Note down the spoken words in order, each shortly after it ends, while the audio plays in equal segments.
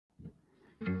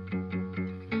Sanbonani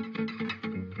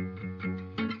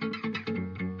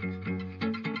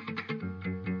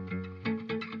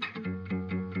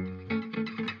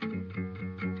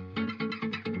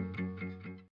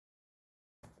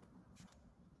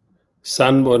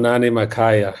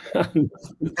Makaya.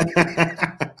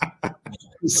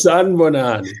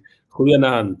 Sanbonani.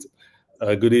 Goedenavond.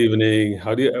 Good evening.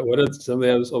 What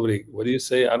do you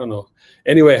say? I don't know.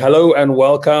 Anyway, hello and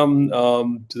welcome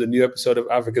to the new episode of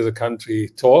Africa as a Country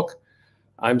Talk.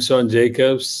 I'm Sean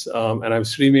Jacobs, and I'm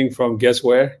streaming from, guess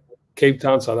where? Cape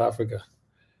Town, South Africa.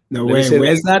 No way.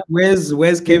 Where's that?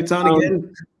 Where's Cape Town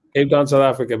again? Cape Town, South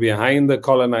Africa, behind the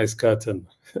colonized curtain.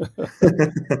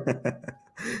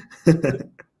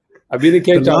 I've been in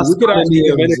Cape Town. We can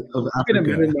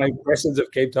imagine my impressions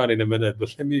of Cape Town in a minute,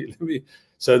 but let me.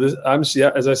 So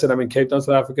as I said, I'm in Cape Town,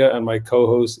 South Africa, and my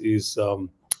co-host is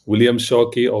William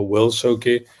Shoki, or Will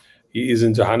Shoki. He is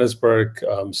in Johannesburg,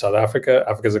 South Africa.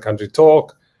 Africa as a Country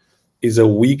Talk is a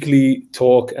weekly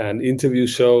talk and interview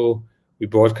show. We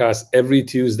broadcast every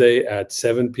Tuesday at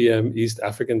 7 p.m. East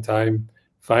African time,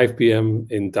 5 p.m.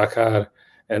 in Dakar,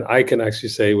 and I can actually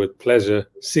say with pleasure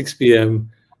 6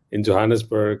 p.m. in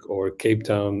Johannesburg or Cape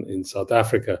Town in South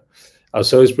Africa. Our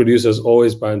show is produced as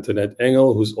always by Antoinette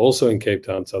Engel, who's also in Cape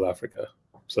Town, South Africa.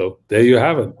 So there you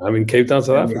have it. I'm in Cape Town,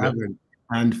 South Africa.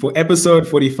 And for episode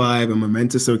 45, a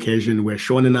momentous occasion where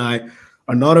Sean and I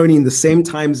are not only in the same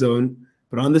time zone,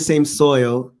 but on the same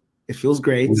soil. It feels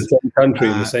great. In the same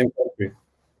country,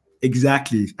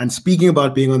 Exactly. And speaking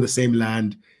about being on the same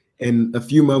land, in a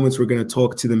few moments, we're going to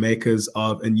talk to the makers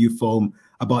of a new film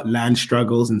about land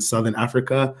struggles in Southern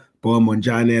Africa, Boa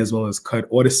Monjane, as well as Kurt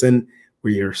Ordeson.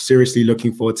 We are seriously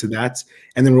looking forward to that.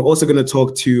 And then we're also going to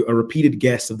talk to a repeated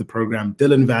guest of the program,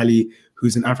 Dylan Valley,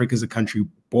 who's an Africa as a Country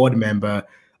board member,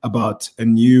 about a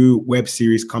new web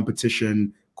series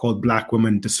competition called Black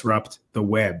Women Disrupt the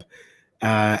Web.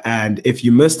 And if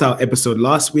you missed our episode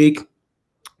last week,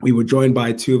 we were joined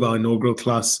by two of our inaugural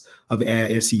class of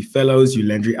AISC fellows,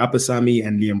 Yulendri Apasami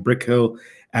and Liam Brickhill.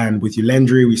 And with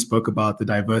Yulendri, we spoke about the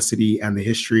diversity and the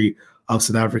history of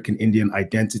South African Indian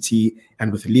identity.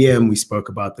 And with Liam, we spoke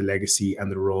about the legacy and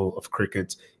the role of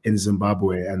cricket in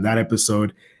Zimbabwe. And that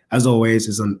episode, as always,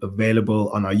 is available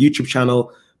on our YouTube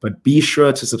channel. But be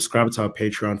sure to subscribe to our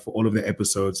Patreon for all of the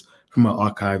episodes from our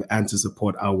archive and to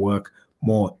support our work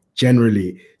more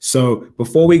generally. So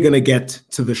before we're going to get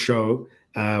to the show,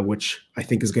 which I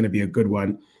think is going to be a good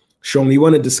one, Sean, we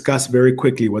want to discuss very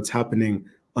quickly what's happening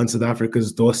on South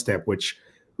Africa's doorstep, which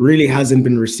really hasn't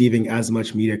been receiving as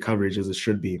much media coverage as it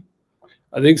should be.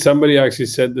 I think somebody actually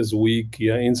said this week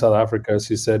in South Africa,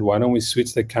 she said, why don't we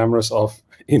switch the cameras off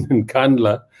in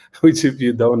Nkandla, which if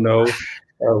you don't know,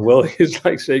 Will is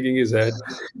like shaking his head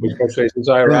with frustration.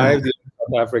 So I arrived in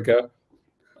South Africa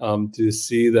to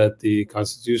see that the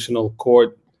Constitutional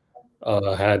Court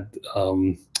had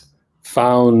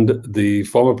found the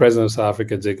former president of South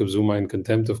Africa, Jacob Zuma, in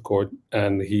contempt of court,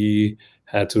 and he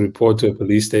had to report to a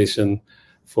police station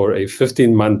for a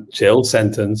 15-month jail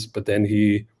sentence. But then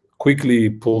he quickly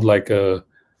pulled like the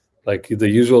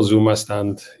usual Zuma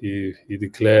stunt. He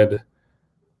declared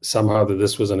somehow that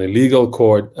this was an illegal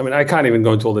court. I mean, I can't even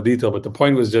go into all the detail, but the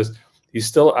point was just he's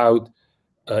still out.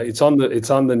 It's on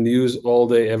the news all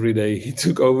day, every day. He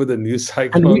took over the news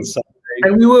cycle on Sunday.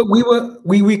 And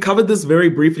we covered this very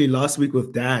briefly last week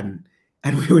with Dan,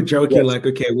 and we were joking like,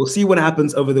 okay, we'll see what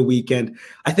happens over the weekend.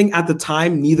 I think at the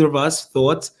time, neither of us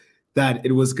thought that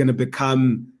it was going to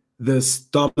become this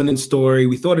dominant story.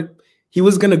 We thought he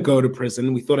was going to go to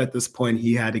prison. We thought at this point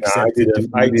he had accepted.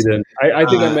 I didn't. I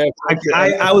think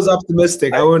I was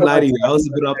optimistic. I won't lie to you. I was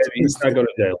a bit optimistic. He's not going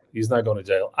to jail. He's not going to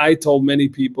jail. I told many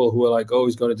people who were like, "Oh,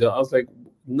 he's going to jail." I was like,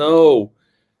 "No,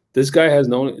 this guy has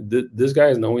no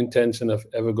intention of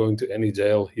ever going to any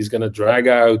jail. He's going to drag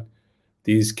out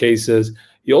these cases."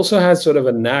 He also has sort of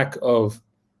a knack of.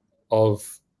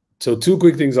 So two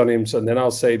quick things on him. So then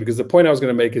I'll say, because the point I was going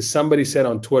to make is somebody said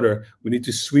on Twitter, we need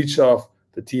to switch off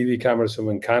the TV cameras from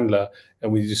Nkandla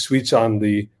and we need to switch on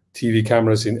the TV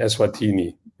cameras in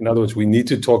Eswatini. In other words, we need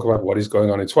to talk about what is going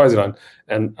on in Swaziland.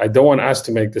 And I don't want us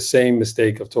to make the same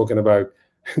mistake of talking about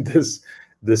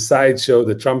the sideshow,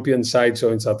 the Trumpian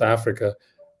sideshow in South Africa.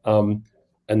 And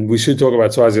we should talk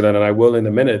about Swaziland, and I will in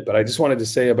a minute. But I just wanted to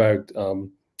say about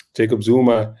Jacob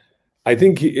Zuma. I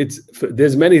think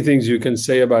there's many things you can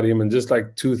say about him, and just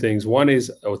like three things. One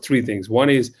is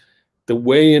the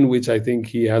way in which I think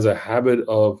he has a habit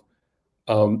of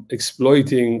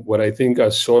exploiting what I think are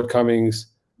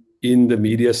shortcomings in the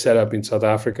media setup in South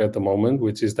Africa at the moment,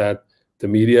 which is that the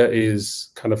media is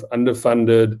kind of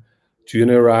underfunded,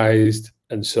 juniorized,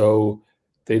 and so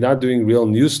they're not doing real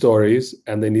news stories,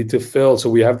 and they need to fill. So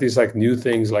we have these like new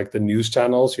things like the news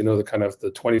channels, you know, the kind of the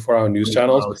 24-hour news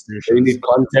channels. They need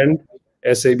content.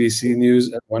 SABC News,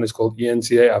 and one is called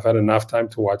ENCA. I've had enough time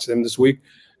to watch them this week,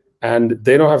 and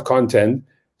they don't have content.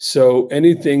 So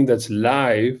anything that's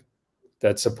live,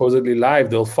 that's supposedly live,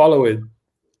 they'll follow it.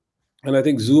 And I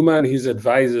think Zuma and his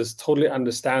advisors totally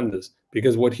understand this,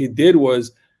 because what he did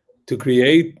was to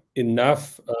create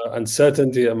enough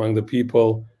uncertainty among the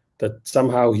people that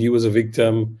somehow he was a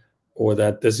victim, or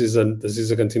that this is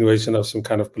a continuation of some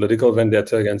kind of political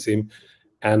vendetta against him.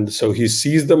 And so he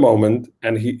seized the moment,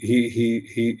 and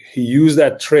he used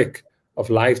that trick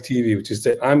of live TV, which is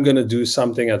that I'm going to do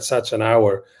something at such an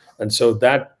hour. And so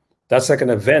that's like an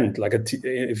event, like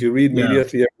if you read media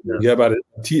theory, you hear about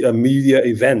it, a media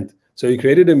event. So he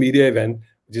created a media event,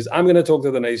 which is I'm going to talk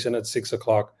to the nation at 6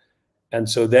 o'clock. And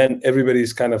so then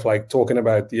everybody's kind of like talking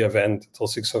about the event till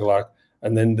 6 o'clock.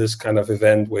 And then this kind of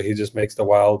event where he just makes the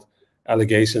wild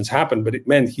allegations happen. But it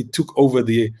meant he took over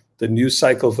the news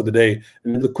cycle for the day.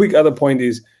 And the quick other point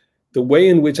is the way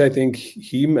in which I think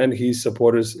him and his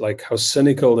supporters, like how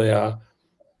cynical they are.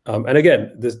 And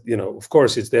again, this, you know, of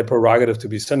course, it's their prerogative to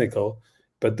be cynical,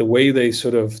 but the way they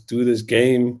sort of do this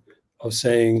game of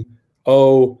saying,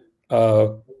 oh,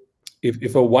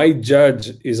 if a white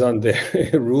judge is on their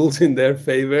rules in their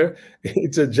favor,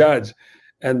 it's a judge,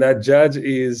 and that judge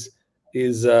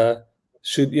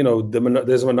should, you know,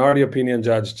 there's a minority opinion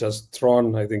judge, just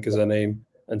Thron, I think is her name.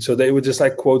 And so they were just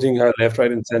like quoting her left,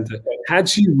 right, and center. Had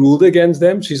she ruled against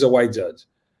them, she's a white judge.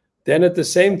 Then at the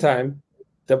same time,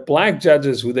 the black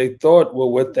judges who they thought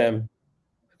were with them,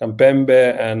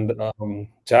 Kampembe and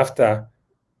Jafta,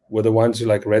 were the ones who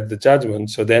like read the judgment.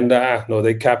 So then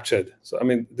they captured. So I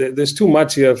mean, there's too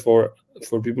much here for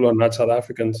people who are not South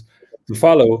Africans to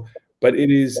follow. But it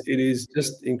is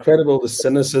just incredible, the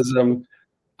cynicism.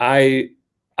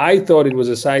 I thought it was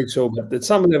a sideshow, but at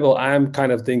some level, I'm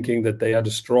kind of thinking that they are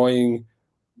destroying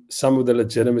some of the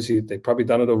legitimacy. They've probably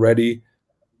done it already,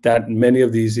 that many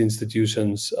of these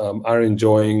institutions are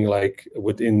enjoying, like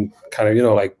within kind of, you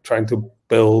know, like trying to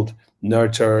build,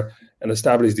 nurture, and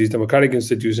establish these democratic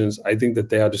institutions. I think that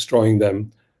they are destroying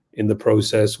them in the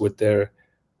process with their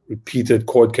repeated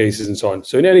court cases and so on.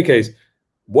 So in any case,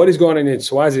 what is going on in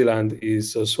Swaziland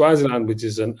is, so Swaziland, which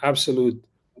is an absolute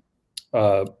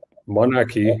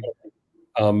monarchy,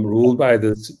 ruled by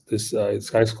this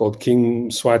guy's called King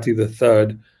Mswati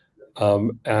III.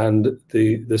 And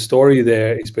the story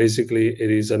there is basically, it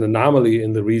is an anomaly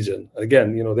in the region.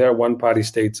 Again, you know, there are one-party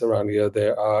states around here.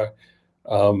 There are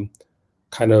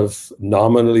kind of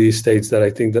nominally states that I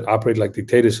think that operate like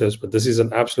dictatorships, but this is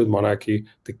an absolute monarchy.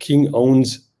 The king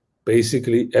owns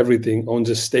basically everything, owns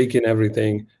a stake in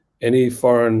everything. Any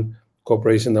foreign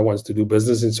corporation that wants to do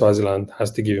business in Swaziland has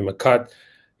to give him a cut.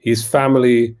 His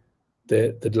family,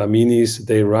 the Dlaminis,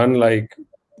 they run like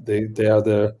they are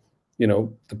the, you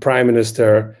know, the prime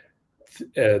minister,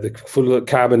 the full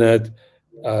cabinet.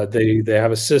 They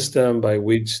have a system by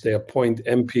which they appoint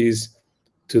MPs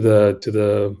to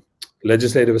the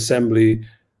legislative assembly,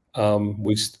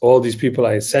 which all these people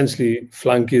are essentially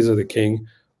flunkies of the king.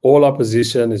 All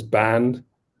opposition is banned,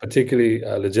 particularly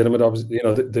legitimate opposition. You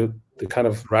know, the kind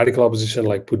of radical opposition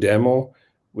like Pudemo,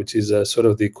 which is sort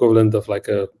of the equivalent of like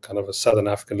a kind of a Southern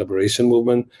African liberation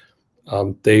movement.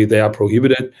 They are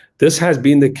prohibited. This has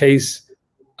been the case,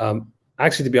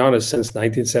 actually, to be honest, since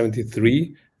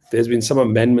 1973. There's been some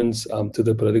amendments to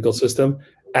the political system.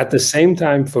 At the same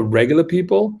time, for regular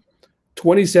people,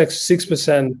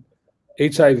 26%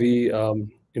 HIV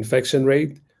infection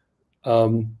rate.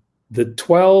 The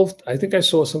 12th, I think I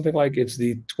saw something like it's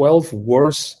the 12th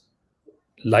worst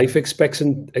life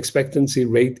expectancy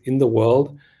rate in the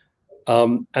world.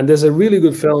 And there's a really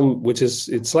good film, which is,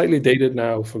 it's slightly dated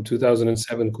now, from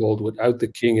 2007, called Without the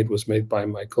King. It was made by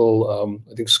Michael,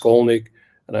 I think Skolnick,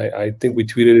 and I think we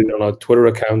tweeted it on our Twitter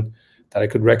account, that I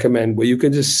could recommend, where you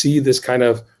can just see this kind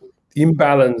of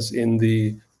imbalance in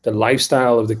the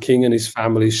lifestyle of the king and his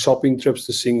family, shopping trips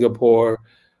to Singapore,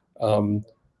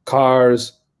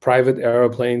 cars, private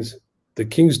airplanes. The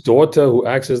king's daughter, who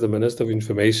acts as the Minister of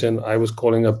Information, I was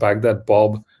calling her Baghdad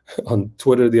Bob on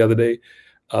Twitter the other day,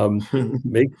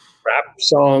 make rap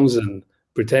songs and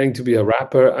pretending to be a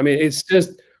rapper. I mean, it's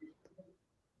just,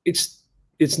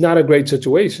 it's not a great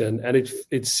situation. And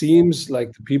it seems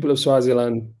like the people of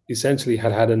Swaziland essentially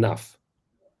had enough.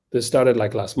 This started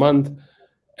like last month,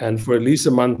 and for at least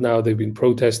a month now, they've been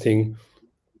protesting.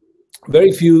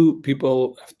 Very few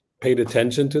people have paid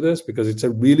attention to this because it's a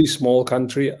really small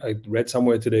country. I read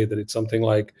somewhere today that it's something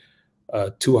like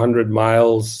 200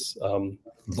 miles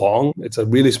long. It's a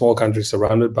really small country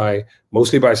surrounded by,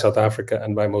 mostly by South Africa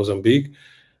and by Mozambique.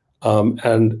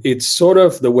 And it's sort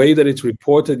of the way that it's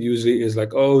reported usually is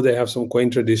like, oh, they have some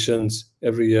quaint traditions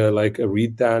every year, like a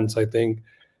reed dance, I think.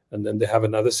 And then they have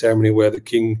another ceremony where the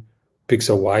king picks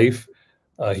a wife.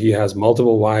 He has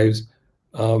multiple wives.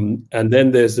 And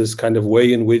then there's this kind of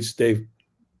way in which the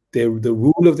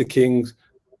rule of the kings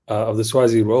of the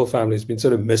Swazi royal family has been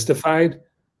sort of mystified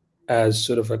as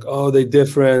sort of like, oh, they're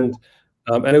different.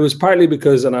 And it was partly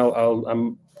because, and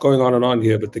I'm going on and on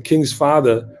here, but the king's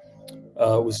father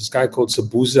was this guy called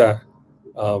Sobhuza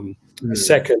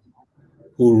II,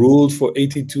 who ruled for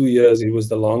 82 years. He was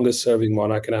the longest serving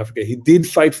monarch in Africa. He did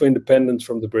fight for independence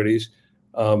from the British.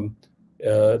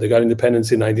 They got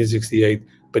independence in 1968,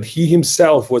 but he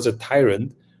himself was a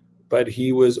tyrant, but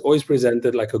he was always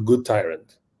presented like a good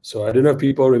tyrant. So I don't know if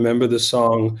people remember the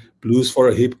song Blues for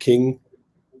a Hip King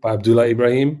by Abdullah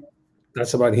Ibrahim.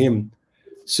 That's about him.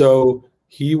 So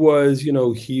he was,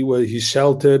 he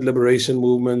sheltered liberation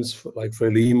movements like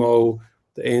Frelimo,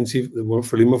 the ANC,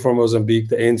 Frelimo from Mozambique,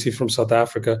 the ANC from South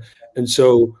Africa. And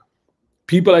so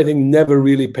people, I think, never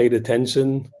really paid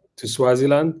attention to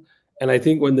Swaziland. And I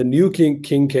think when the new king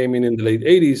came in the late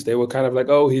 80s, they were kind of like,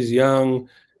 oh, he's young,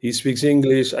 he speaks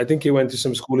English. I think he went to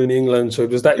some school in England. So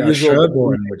it was that usual.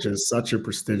 Sherborne, which is such a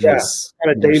prestigious.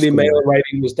 Yeah, kind of Daily Mail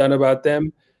writing was done about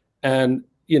them. And,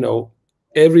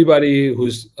 everybody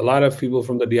a lot of people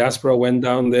from the diaspora went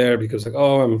down there because like,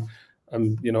 oh,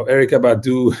 I'm Erykah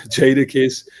Badu,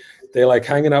 Jadakiss. They're like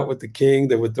hanging out with the king,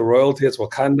 they're with the royalty, it's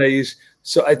Wakanda-ish.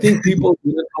 So I think people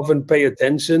didn't often pay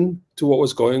attention to what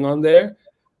was going on there.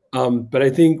 But I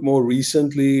think more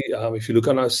recently, if you look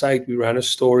on our site, we ran a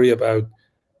story about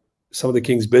some of the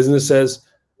king's businesses.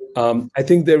 I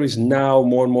think there is now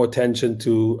more and more attention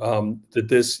to that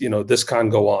this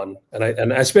can't go on.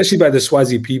 And especially by the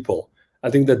Swazi people. I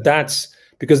think that's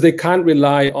because they can't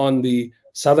rely on the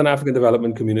Southern African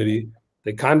Development Community.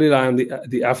 They can't rely on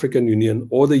the African Union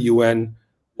or the UN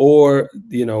or,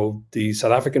 the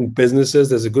South African businesses.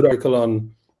 There's a good article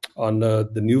on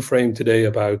the New Frame today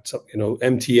about,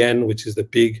 MTN, which is the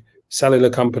big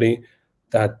cellular company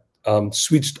that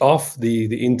switched off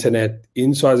the internet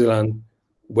in Swaziland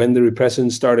when the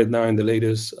repression started now in the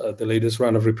latest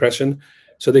round of repression.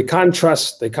 So they can't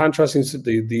trust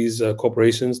these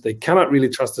corporations. They cannot really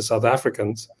trust the South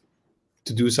Africans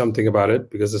to do something about it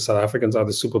because the South Africans are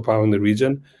the superpower in the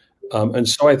region. And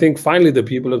so I think finally the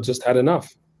people have just had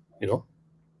enough,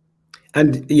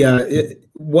 And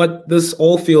what this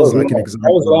all feels like an example.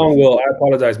 That was long, Will. I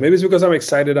apologize. Maybe it's because I'm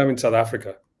excited I'm in South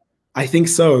Africa. I think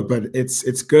so, but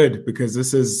it's good because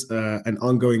this is an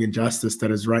ongoing injustice that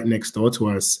is right next door to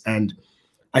us. And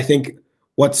I think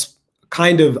what's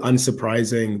kind of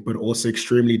unsurprising, but also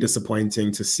extremely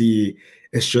disappointing to see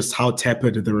is just how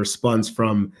tepid the response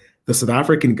from the South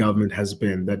African government has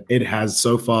been, that it has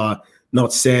so far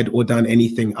not said or done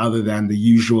anything other than the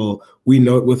usual, we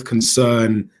note with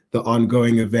concern the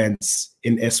ongoing events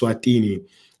in Eswatini.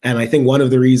 And I think one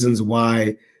of the reasons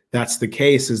why that's the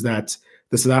case is that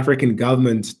the South African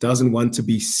government doesn't want to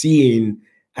be seen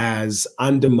as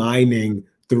undermining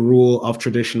the rule of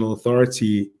traditional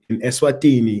authority in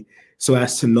Eswatini, so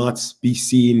as to not be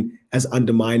seen as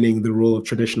undermining the rule of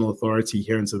traditional authority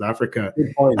here in South Africa.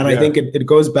 And I think it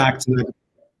goes back to that.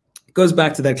 It goes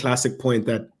back to that classic point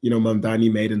that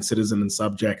Mamdani made in Citizen and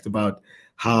Subject about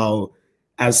how,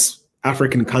 as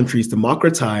African countries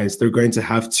democratize, they're going to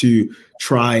have to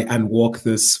try and walk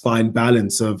this fine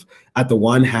balance of, at the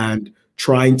one hand,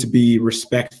 trying to be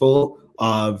respectful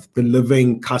of the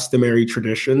living customary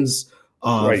traditions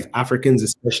of Africans,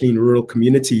 especially in rural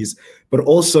communities, but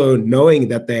also knowing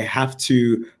that they have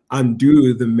to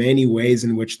undo the many ways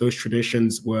in which those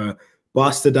traditions were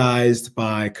bastardized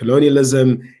by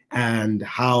colonialism and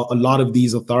how a lot of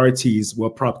these authorities were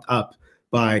propped up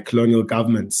by colonial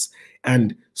governments.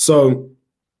 And so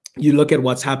you look at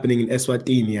what's happening in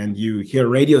Eswatini and you hear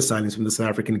radio silence from the South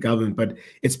African government, but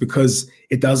it's because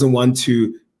it doesn't want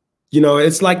to,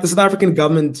 it's like the South African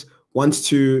government wants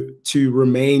to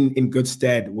remain in good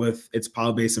stead with its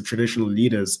power base of traditional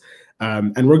leaders.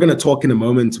 And we're going to talk in a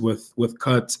moment with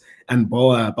Kurt and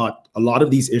Boa about a lot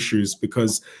of these issues,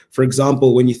 because, for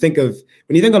example, when you think of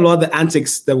a lot of the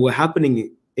antics that were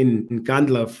happening in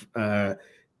Nkandla,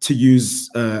 to use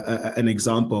an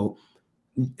example,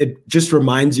 it just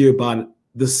reminds you about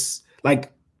this,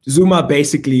 like Zuma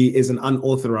basically is an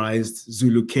unauthorized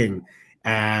Zulu king,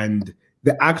 and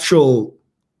the actual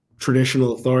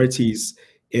traditional authorities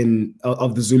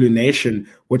of the Zulu nation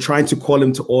were trying to call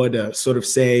him to order, sort of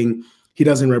saying he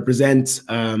doesn't represent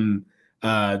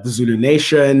the Zulu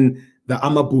nation. The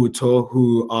Amabuto,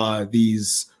 who are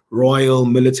these royal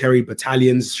military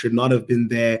battalions, should not have been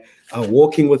there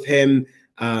walking with him.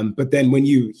 But then when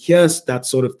you hear that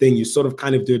sort of thing, you sort of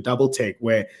kind of do a double take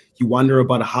where you wonder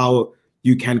about how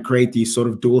you can create these sort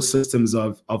of dual systems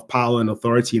of power and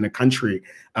authority in a country.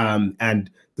 And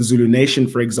the Zulu Nation,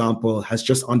 for example, has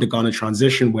just undergone a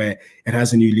transition where it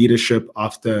has a new leadership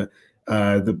after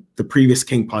the previous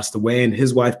king passed away and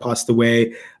his wife passed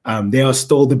away. They are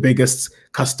still the biggest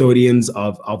custodians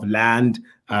of land.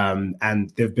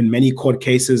 And there have been many court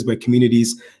cases where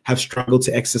communities have struggled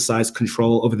to exercise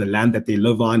control over the land that they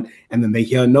live on. And then they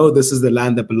hear, no, this is the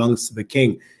land that belongs to the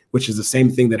king, which is the same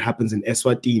thing that happens in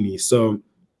Eswatini. So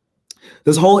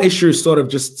this whole issue sort of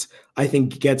just, I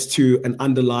think, gets to an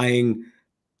underlying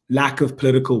lack of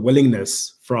political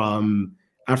willingness from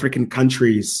African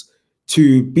countries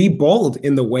to be bold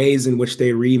in the ways in which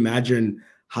they reimagine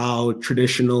how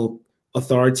traditional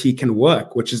authority can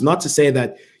work, which is not to say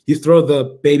that you throw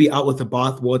the baby out with the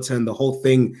bathwater and the whole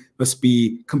thing must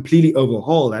be completely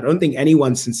overhauled. I don't think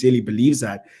anyone sincerely believes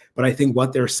that. But I think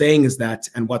what they're saying is that,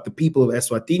 and what the people of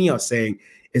Eswatini are saying,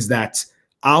 is that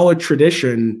our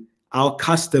tradition, our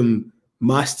custom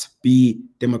must be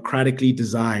democratically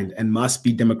designed and must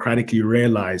be democratically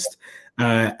realized.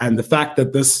 And the fact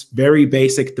that this very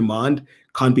basic demand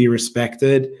can't be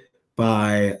respected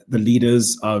by the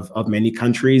leaders of many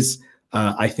countries,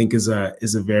 I think is a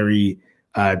very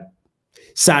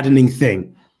saddening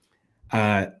thing.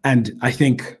 And I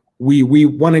think we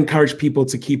want to encourage people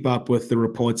to keep up with the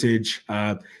reportage.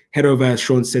 Head over, as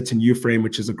Sean said, to Newframe,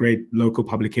 which is a great local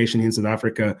publication in South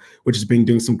Africa, which has been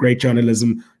doing some great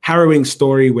journalism. Harrowing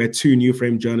story where two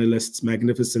Newframe journalists,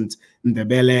 Magnificent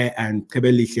Ndebele and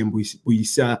Kebelihle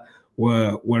Mbuyisa,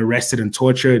 were arrested and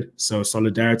tortured. So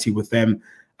solidarity with them.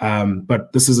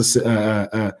 But this is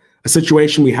a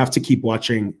situation we have to keep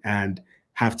watching and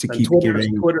have to keep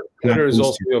giving. Twitter is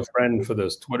also a friend for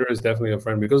this. Twitter is definitely a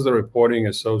friend because the reporting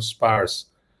is so sparse.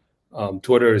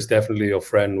 Twitter is definitely your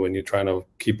friend when you're trying to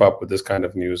keep up with this kind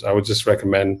of news. I would just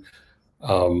recommend,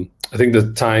 I think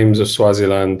the Times of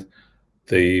Swaziland,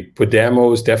 the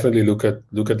Podemos, definitely look at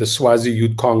the Swazi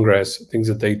Youth Congress, things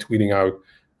that they're tweeting out.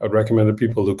 I'd recommend that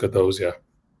people look at those, yeah.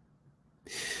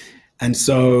 And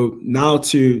so now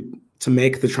to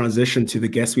make the transition to the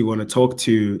guests we want to talk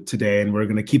to today, and we're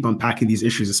going to keep unpacking these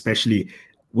issues, especially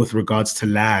with regards to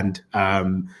land.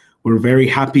 We're very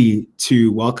happy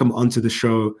to welcome onto the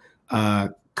show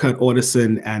Kurt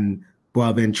Alderson and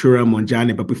Boaventura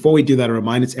Monjane. But before we do that, a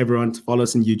reminder to everyone to follow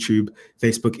us on YouTube,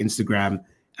 Facebook, Instagram,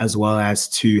 as well as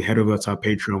to head over to our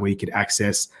Patreon where you can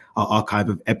access our archive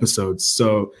of episodes.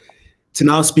 So to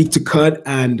now speak to Kurt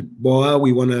and Boa,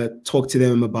 we want to talk to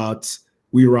them about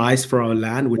We Rise for Our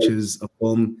Land, which is a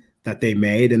film that they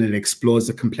made, and it explores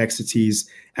the complexities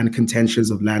and contentions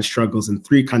of land struggles in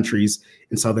 3 countries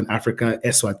in Southern Africa: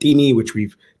 Eswatini, which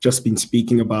we've just been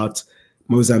speaking about,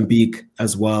 Mozambique,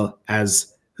 as well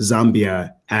as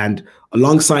Zambia. And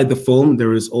alongside the film,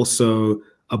 there is also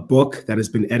a book that has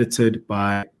been edited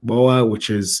by Boa, which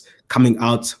is coming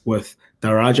out with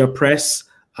Daraja Press,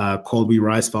 called We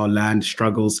Rise for Our Land,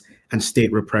 Struggles and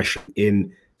State Repression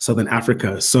in Southern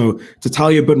Africa. So to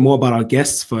tell you a bit more about our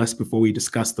guests first, before we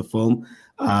discuss the film,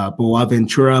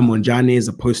 Boaventura Monjane is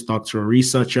a postdoctoral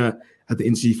researcher at the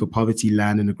Institute for Poverty,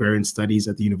 Land and Agrarian Studies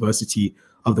at the University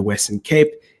of the Western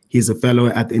Cape. He is a fellow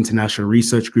at the International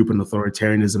Research Group on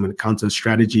Authoritarianism and Counter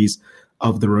Strategies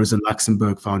of the Rosa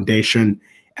Luxemburg Foundation.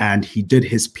 And he did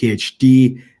his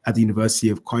PhD at the University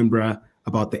of Coimbra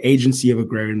about the agency of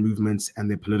agrarian movements and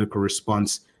their political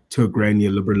response to agrarian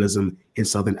neoliberalism in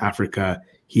Southern Africa.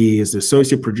 He is the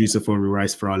associate producer for We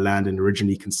Rise for Our Land and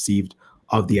originally conceived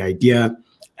of the idea.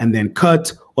 And then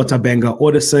Kurt Otabenga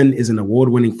Alderson is an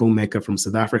award-winning filmmaker from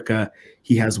South Africa.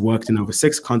 He has worked in over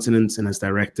 6 continents and has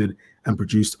directed and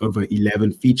produced over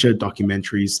 11 feature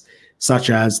documentaries, such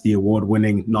as the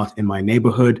award-winning Not in My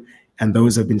Neighborhood, and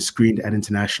those have been screened at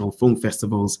international film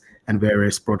festivals and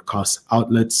various broadcast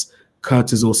outlets.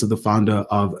 Kurt is also the founder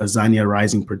of Azania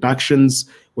Rising Productions,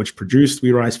 which produced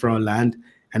We Rise for Our Land,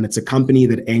 and it's a company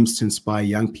that aims to inspire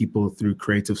young people through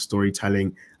creative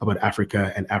storytelling about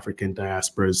Africa and African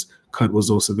diasporas. Kurt was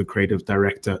also the creative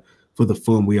director for the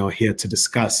film we are here to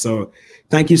discuss. So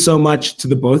thank you so much to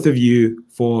the both of you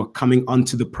for coming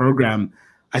onto the program.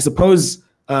 I suppose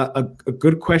a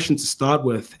good question to start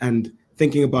with, and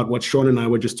thinking about what Sean and I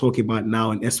were just talking about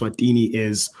now in Eswatini,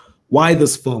 is why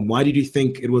this film? Why did you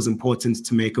think it was important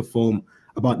to make a film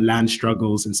about land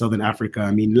struggles in Southern Africa?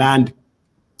 I mean, land,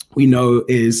 we know,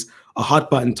 is a hot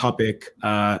button topic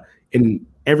in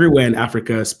everywhere in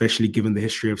Africa, especially given the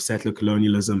history of settler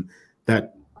colonialism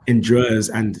that endures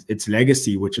and its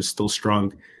legacy, which is still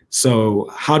strong. So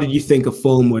how did you think a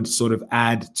film would sort of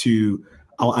add to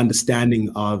our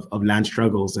understanding of land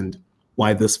struggles? And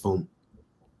Why this film?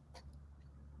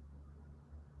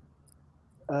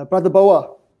 Brother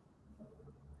Boa.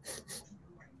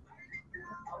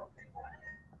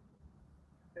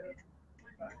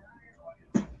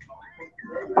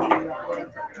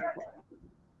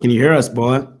 Can you hear us,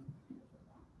 boy?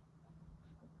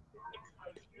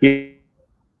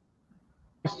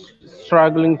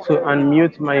 Struggling to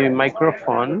unmute my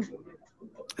microphone.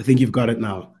 I think you've got it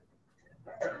now.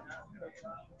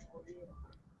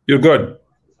 You're good.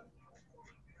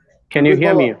 Can you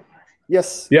hear me?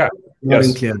 Yes. Yeah. Loud Yes.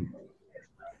 and clear.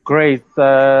 Great.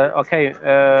 Okay.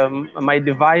 My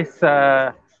device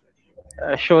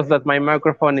shows that my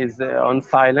microphone is on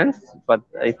silence, but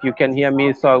if you can hear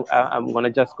me, so I'm gonna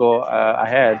just go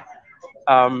ahead.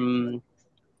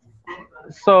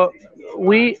 So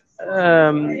we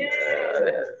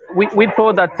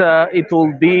thought that it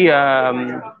will be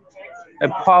a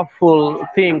powerful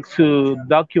thing to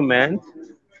document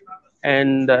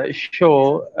and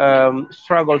show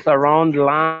struggles around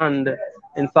land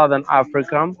in Southern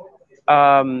Africa,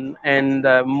 and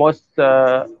most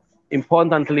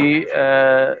importantly,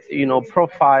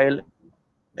 profile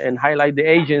and highlight the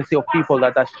agency of people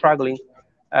that are struggling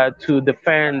to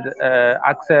defend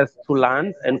access to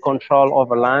land and control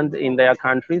over land in their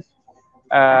countries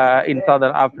in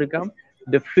Southern Africa.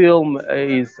 The film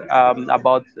is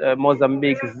about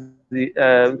Mozambique,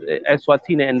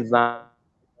 Eswatini, and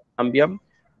Zambia,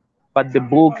 but the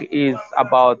book is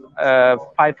about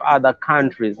 5 other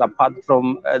countries apart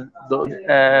from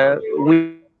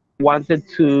we wanted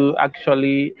to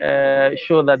actually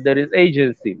show that there is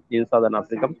agency in Southern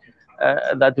Africa,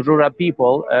 that rural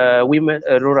people,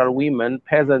 rural women,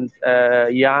 peasants,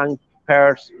 young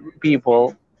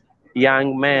people,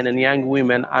 young men and young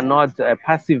women are not a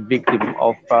passive victim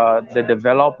of the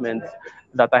developments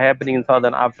that are happening in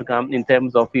Southern Africa in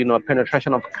terms of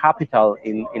penetration of capital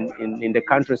in the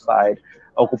countryside,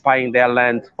 occupying their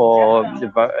land for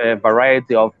a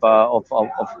variety of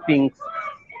things,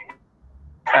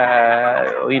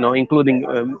 including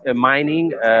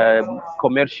mining,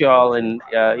 commercial and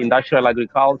industrial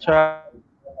agriculture,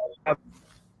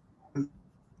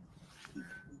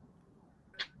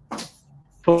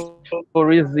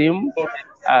 tourism,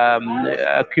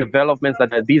 developments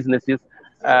that are businesses,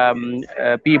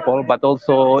 people, but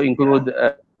also include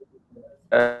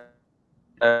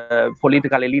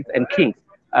political elites and kings,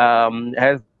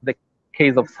 as the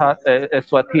case of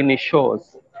Eswatini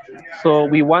shows. So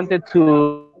we wanted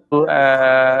to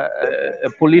a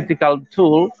political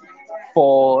tool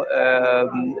for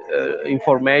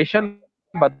information,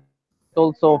 but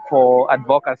also for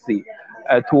advocacy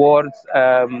towards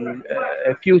a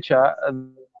future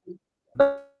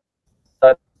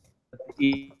that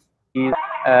is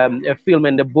a film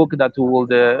and a book that will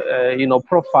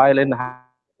profile and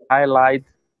highlight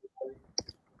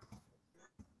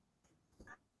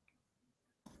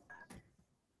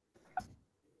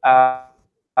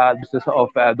of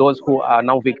those who are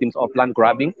now victims of land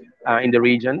grabbing in the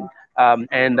region. I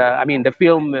mean, the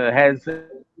film has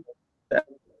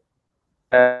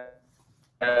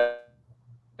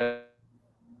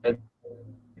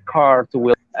card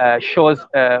will shows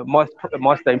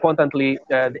most importantly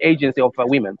the agency of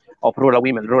women, of rural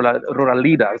women, rural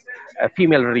leaders,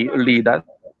 female leaders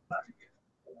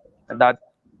that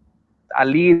are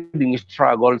leading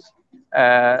struggles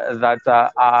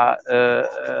that are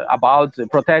about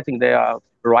protecting their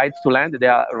rights to land,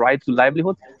 their rights to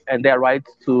livelihood, and their rights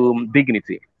to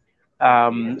dignity.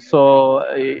 So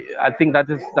I think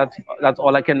that's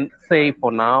all I can say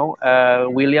for now,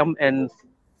 William. And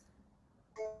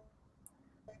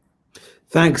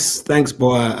Thanks,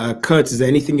 Boa. Kurt, is there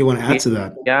anything you want to add to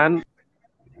that? Jan?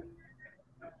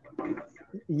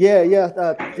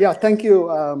 Yeah. Thank you,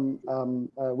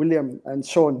 William and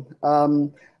Sean.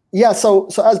 So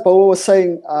as Boa was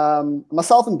saying,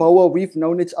 myself and Boa, we've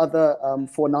known each other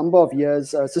for a number of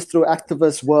years, just through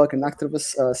activist work and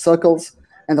activist circles,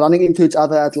 and running into each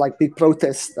other at like big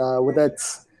protests, whether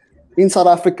it's in South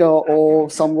Africa or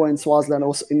somewhere in Swaziland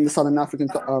or in the Southern African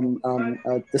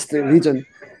district region.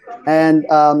 And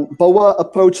Boa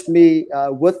approached me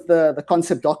with the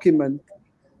concept document.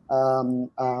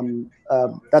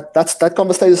 That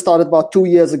conversation started about 2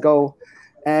 years ago,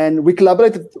 and we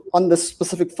collaborated on this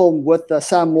specific film with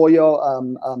Sam Moyo,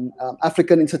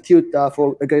 African Institute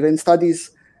for Agrarian Studies,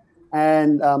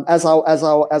 and as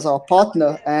our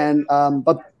partner. And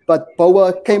but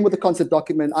Boa came with the concept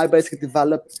document. I basically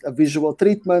developed a visual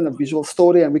treatment, a visual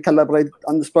story, and we collaborated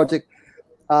on this project,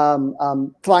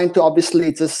 trying to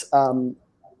obviously just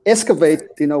excavate,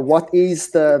 what is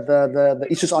the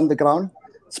issues on the ground,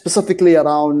 specifically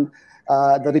around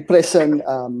the repression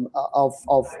and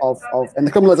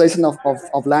the criminalization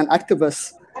of land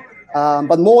activists.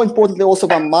 But more importantly, also,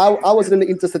 I was really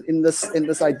interested in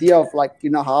this idea of, like, you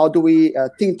know, how do we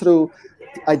think through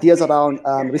ideas around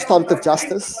restorative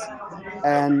justice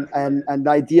and the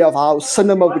idea of how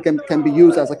cinema can be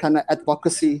used as a kind of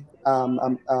advocacy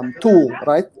tool,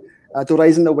 right, to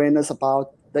raise an awareness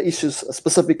about the issues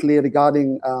specifically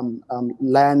regarding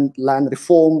land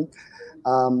reform,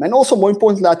 and also, more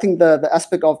importantly, I think the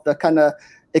aspect of the kind of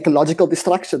ecological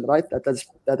destruction, right,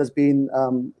 that has been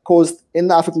caused in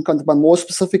the African continent, but more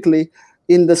specifically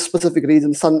in the specific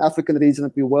region, Southern African region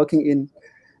that we're working in,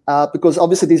 because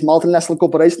obviously these multinational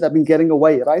corporations have been getting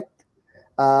away, right,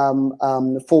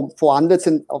 for hundreds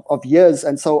of years.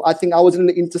 And so I think I was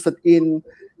really interested in,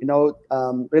 you know,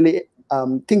 really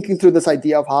thinking through this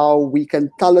idea of how we can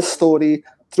tell a story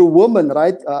through women,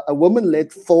 right, a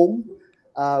woman-led film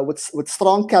with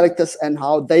strong characters, and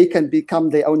how they can become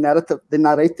their own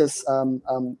narrators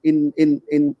in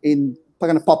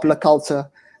kind of popular culture,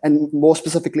 and more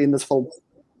specifically in this film.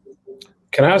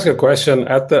 Can I ask a question?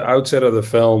 At the outset of the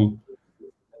film,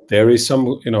 there is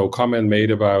some, you know, comment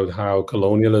made about how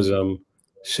colonialism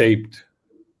shaped,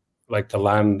 like, the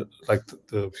land, like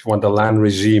the land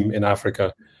regime in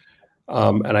Africa.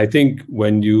 And I think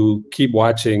when you keep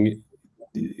watching,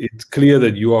 it's clear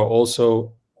that you are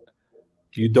also,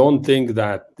 you don't think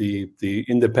that the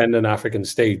independent African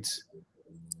states,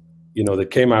 you know,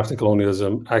 that came after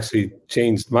colonialism actually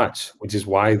changed much, which is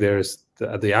why there's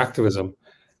the activism.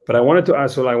 But I wanted to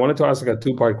ask like a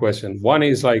two-part question. One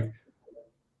is, like,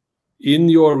 in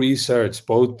your research,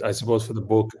 both, I suppose, for the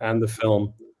book and the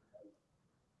film,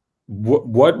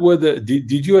 what were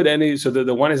did you at any, so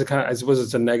the one is a kind of, I suppose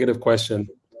it's a negative question.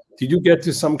 Did you get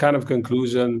to some kind of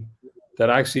conclusion that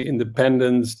actually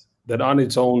independence, that on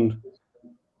its own,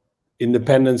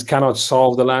 independence cannot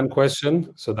solve the land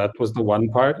question? So that was the one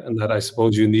part, and that I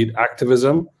suppose you need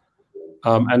activism.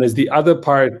 And is the other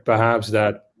part perhaps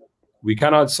that we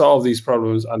cannot solve these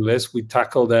problems unless we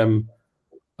tackle them,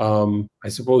 I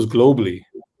suppose, globally,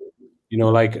 you know,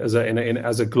 like as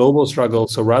a global struggle.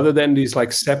 So rather than these,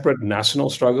 like, separate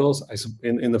national struggles,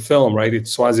 in the film, right,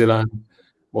 it's Swaziland,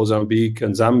 Mozambique,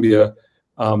 and Zambia,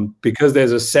 because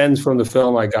there's a sense from the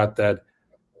film I got that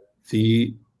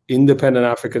the independent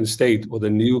African state, or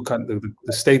the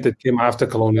state that came after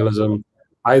colonialism,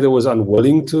 either was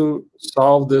unwilling to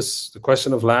solve the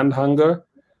question of land hunger,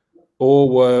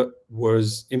 or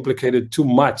was implicated too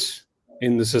much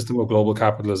in the system of global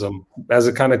capitalism as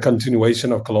a kind of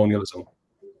continuation of colonialism.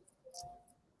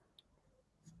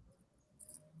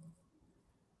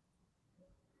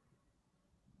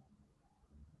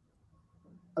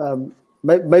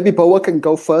 Maybe Boa can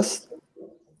go first.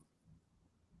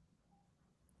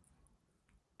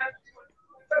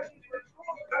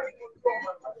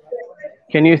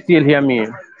 Can you still hear me?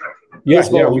 Yes,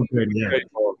 yeah, we could. Yeah.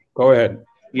 Go ahead.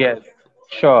 Yes,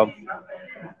 sure.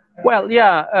 Well,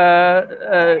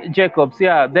 yeah, Jacobs,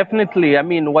 yeah, definitely. I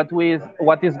mean, what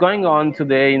is going on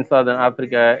today in Southern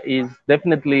Africa is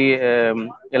definitely a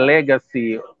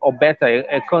legacy, or better,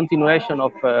 a continuation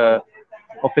of a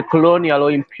colonial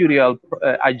or imperial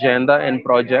agenda and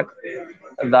project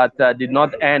that did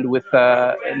not end with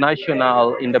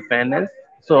national independence.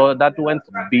 So that went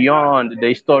beyond the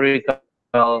historical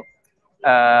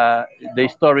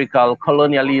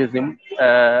colonialism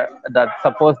that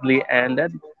supposedly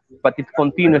ended, but it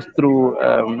continues through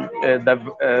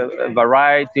the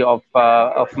variety of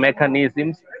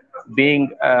mechanisms, being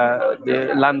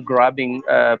the land grabbing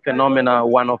phenomena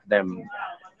one of them.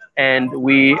 And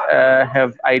we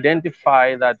have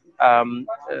identified that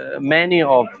many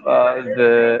of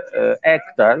the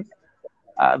actors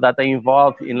that are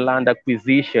involved in land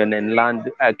acquisition and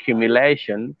land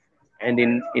accumulation, and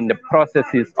in the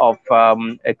processes of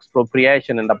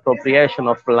expropriation and appropriation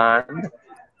of land,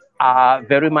 are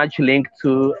very much linked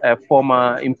to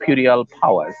former imperial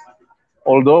powers.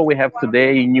 Although we have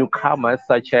today newcomers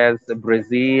such as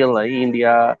Brazil,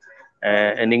 India,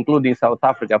 and including South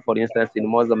Africa, for instance, in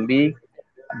Mozambique,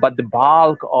 but the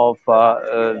bulk of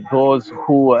those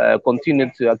who continue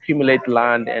to accumulate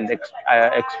land and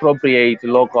expropriate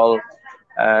local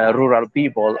rural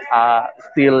people are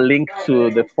still linked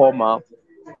to the former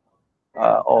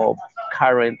or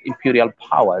current imperial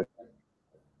powers,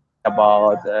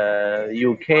 about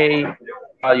UK,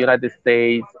 United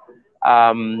States,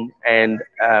 and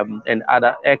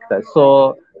other actors.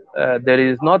 So there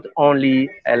is not only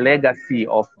a legacy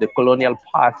of the colonial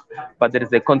past, but there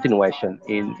is a continuation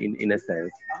in a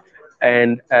sense.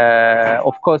 And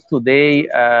of course, today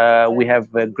we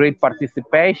have a great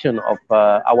participation of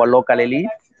our local elites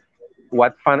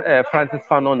what Francis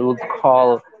Fanon would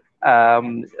call a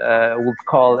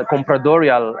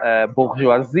compradorial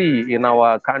bourgeoisie in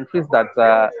our countries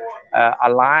that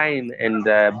align and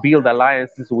build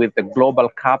alliances with the global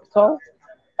capital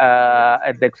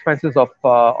at the expenses of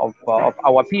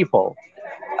our people.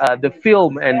 The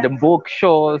film and the book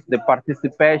shows the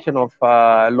participation of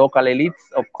local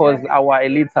elites. Of course, our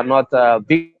elites are not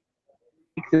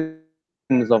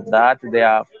victims of that. They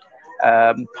are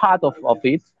part of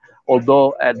it,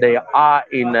 although they are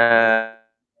in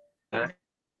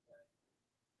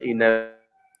in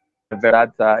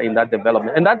that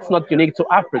development, and that's not unique to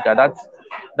Africa.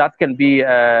 That can be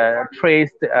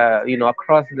traced,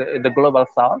 across the global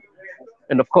South,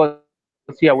 and of course,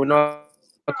 here we're not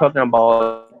talking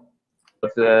about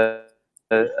the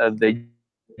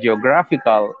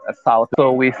geographical South.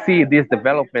 So we see this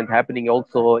development happening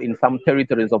also in some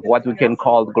territories of what we can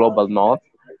call global North.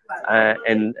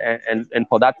 And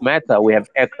for that matter, we have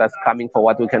actors coming for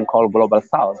what we can call global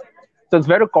South. So it's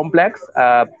very complex.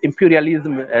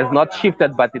 Imperialism has not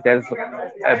shifted, but it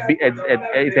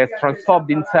has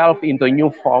transformed itself into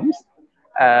new forms.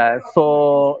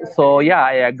 So yeah,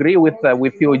 I agree with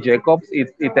you, Jacobs.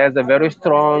 It has a very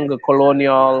strong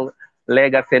colonial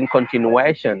legacy and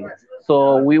continuation.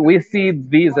 So we see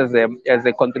this as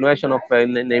a continuation of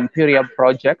an imperial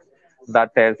project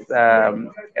that has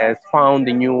found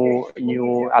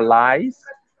new allies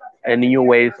and new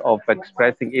ways of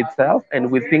expressing itself. And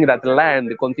we think that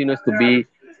land continues to be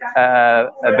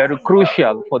very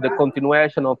crucial for the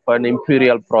continuation of an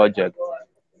imperial project.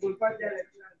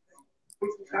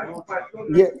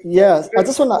 Yes. I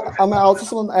also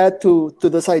want to add to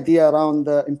this idea around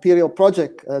the imperial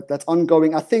project that's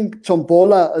ongoing. I think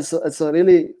Tombola is a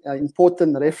really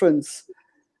important reference.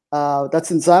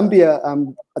 That's in Zambia,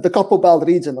 the Copperbelt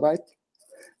region, right?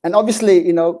 And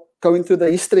obviously, going through the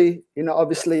history,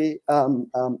 obviously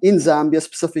in Zambia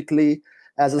specifically,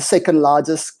 as the second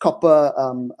largest copper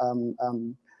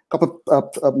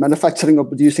manufacturing or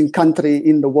producing country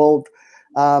in the world.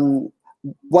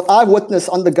 What I've witnessed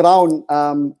on the ground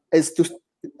is to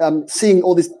seeing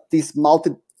all these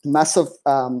massive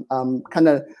kind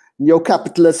of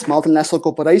neo-capitalist multinational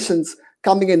corporations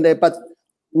coming in there, but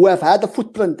who have had a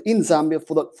footprint in Zambia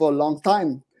for a long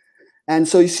time. And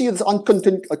so you see this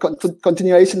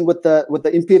continuation with the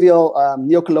imperial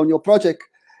neo-colonial project,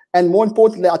 and more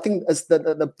importantly, I think is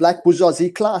the black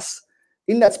bourgeoisie class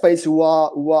in that space who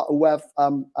have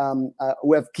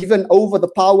given over the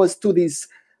powers to these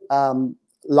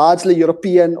largely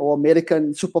European or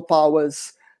American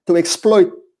superpowers to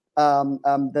exploit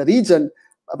the region,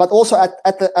 but also at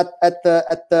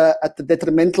the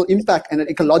detrimental impact and an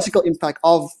ecological impact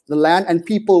of the land and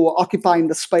people who are occupying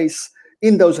the space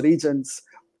in those regions.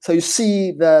 So you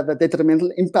see the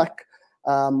detrimental impact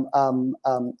on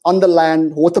the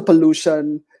land, water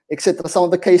pollution, etc. Some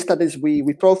of the case studies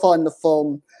we profile in the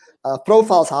film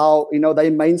profiles how their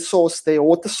main source, their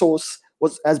water source,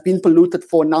 has been polluted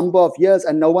for a number of years,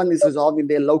 and no one is resolving.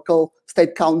 Their local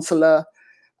state councillor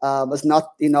was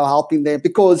not helping them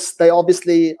because they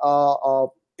obviously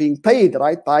are being paid,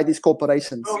 right, by these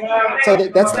corporations. So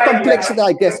that's the complexity,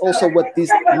 I guess, also with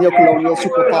these neo-colonial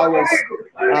superpowers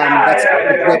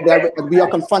that we are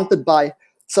confronted by.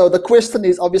 So the question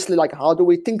is obviously like, how do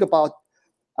we think about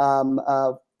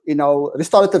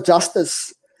restorative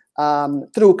justice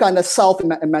through kind of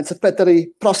self-emancipatory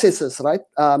processes, right?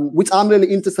 Which I'm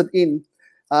really interested in.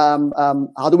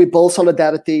 How do we build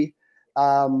solidarity,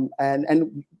 and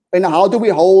how do we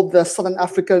hold the Southern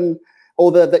African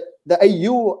or the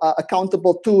AU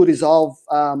accountable to resolve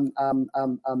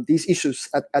these issues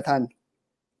at hand?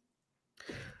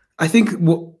 I think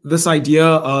this idea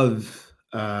of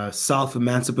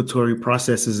self-emancipatory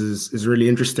processes is really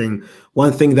interesting.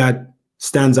 One thing that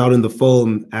stands out in the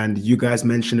film, and you guys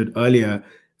mentioned it earlier,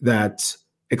 that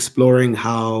exploring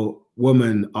how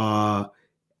women are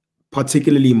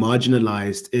particularly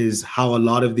marginalized is how a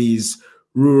lot of these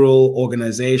rural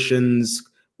organizations,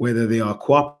 whether they are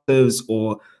cooperatives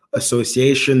or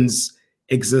associations,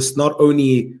 exist not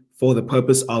only for the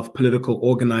purpose of political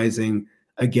organizing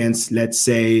against, let's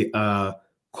say, a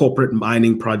corporate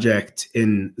mining project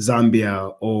in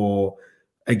Zambia or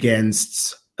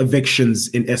against evictions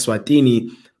in Eswatini,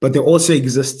 but they also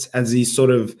exist as these sort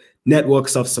of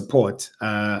networks of support.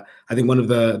 I think one of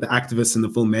the activists in the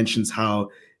film mentions how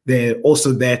they're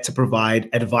also there to provide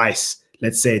advice,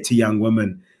 let's say, to young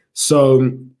women.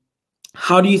 So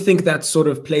how do you think that sort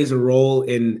of plays a role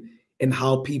in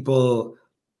how people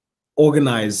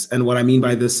organize? And what I mean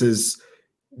by this is,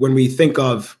 when we think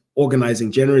of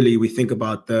organizing generally, we think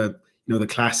about the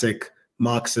classic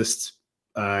Marxist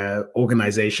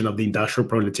organization of the industrial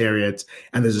proletariat,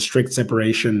 and there's a strict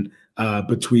separation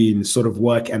between sort of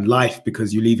work and life,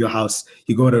 because you leave your house,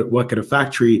 you go to work at a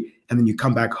factory, and then you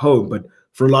come back home. But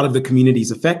for a lot of the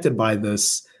communities affected by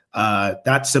this,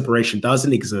 that separation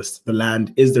doesn't exist. The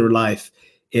land is their life,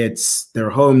 it's their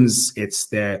homes, it's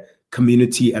their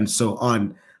community, and so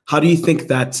on. How do you think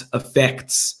that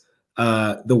affects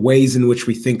the ways in which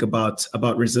we think about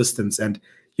resistance? And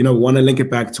want to link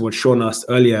it back to what Sean asked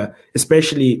earlier,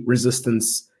 especially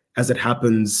resistance as it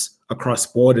happens across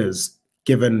borders,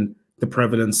 given the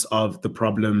prevalence of the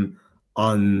problem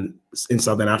in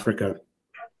Southern Africa.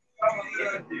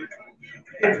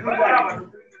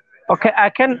 Okay, I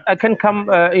can come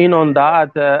in on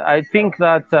that. I think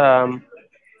that the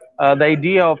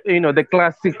idea of the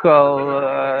classical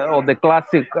or the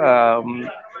classic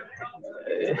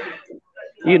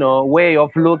way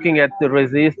of looking at the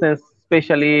resistance,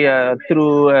 especially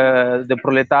through the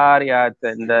proletariat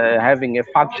and having a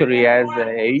factory as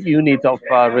a unit of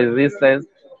resistance,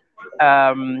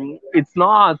 it's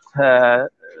not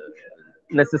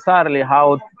necessarily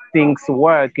how things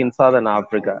work in Southern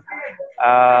Africa.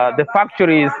 The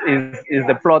factory is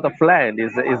the plot of land,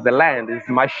 is the land, is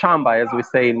mashamba, as we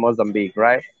say in Mozambique,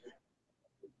 right?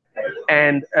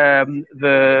 And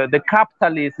the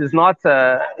capitalist is not,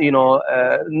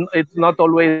 it's not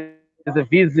always a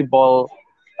visible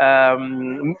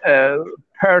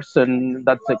person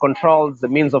that controls the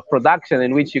means of production,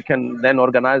 in which you can then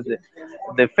organize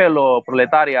the fellow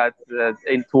proletariat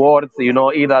towards,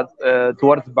 either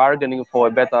towards bargaining for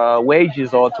better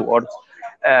wages or towards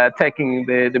taking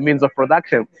the means of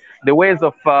production. The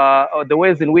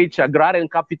ways in which agrarian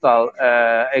capital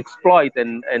exploit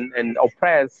and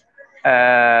oppress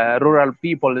rural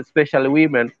people, especially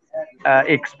women,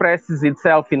 expresses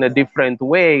itself in a different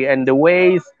way, and the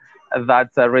ways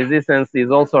that resistance is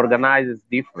also organized is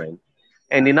different.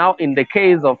 And now, in the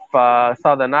case of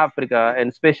Southern Africa,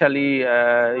 and especially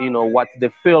what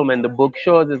the film and the book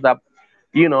shows, is that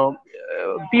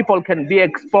people can be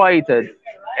exploited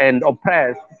and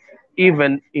oppressed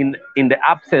even in the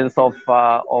absence of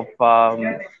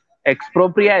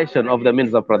expropriation of the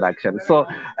means of production. So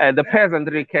the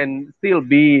peasantry can still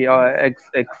be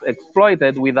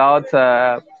exploited without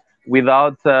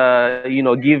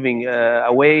giving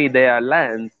away their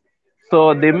lands.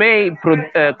 So they may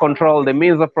control the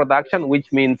means of production,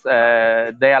 which means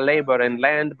their labor and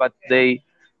land, but they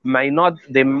might not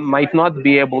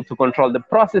be able to control the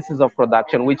processes of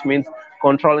production, which means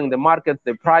controlling the markets,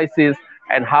 the prices,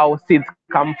 and how seeds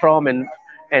come from, and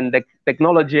the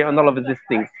technology and all of these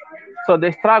things. So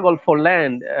the struggle for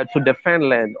land, to defend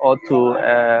land, or to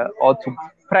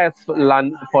press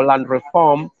land for land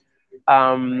reform,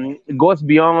 goes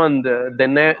beyond the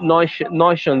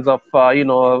notions of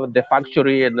the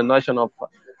factory, and the notion of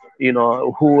the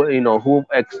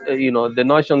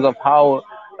notions of how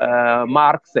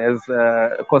Marx has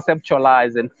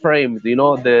conceptualized and framed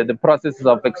the processes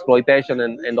of exploitation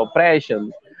and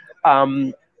oppression.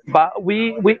 But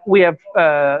we have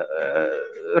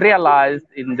realized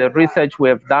in the research we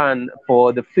have done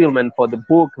for the film and for the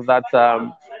book that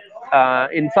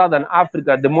in Southern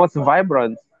Africa, the most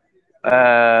vibrant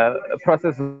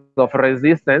processes of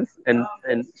resistance and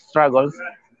struggles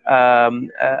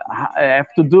have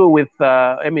to do with,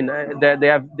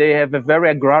 they have a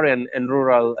very agrarian and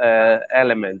rural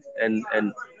element,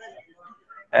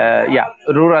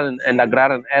 rural and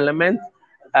agrarian elements.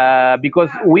 Because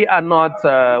we are not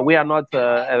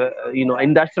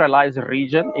industrialized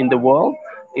region in the world.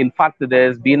 In fact,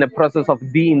 there's been a process of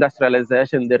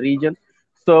deindustrialization in the region.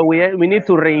 So we need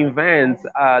to reinvent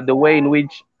the way in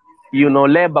which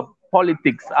labor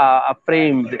politics are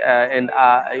framed and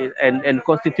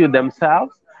constitute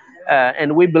themselves.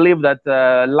 And we believe that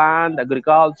land,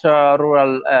 agriculture,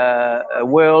 rural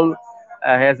world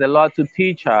has a lot to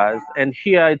teach us. And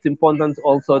here it's important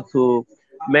also to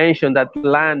mention that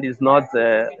land is not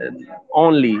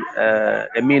only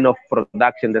a mean of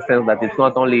production, in the sense that it's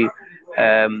not only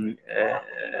a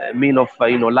mean of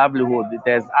livelihood.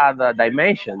 There's other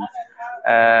dimensions,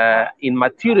 in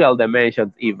material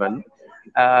dimensions even.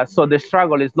 So the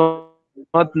struggle is not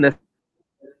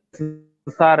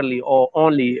necessarily or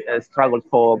only a struggle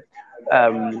for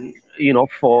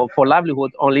for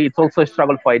livelihood only. It's also a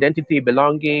struggle for identity,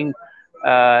 belonging,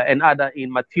 and other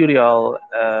immaterial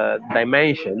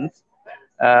dimensions.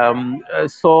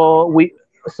 So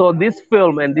this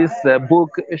film and this book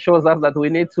shows us that we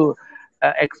need to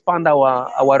expand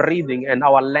our reading and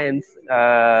our lens,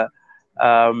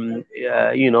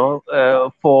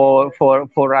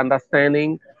 for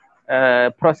understanding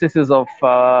processes of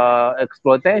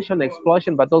exploitation,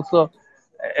 explosion, but also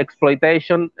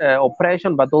exploitation,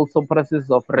 oppression, but also processes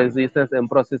of resistance and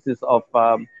processes of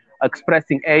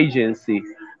expressing agency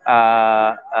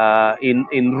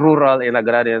in rural and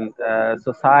agrarian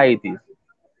societies.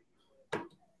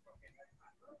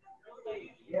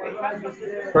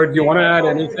 Kurt, do you want to add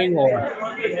anything, or?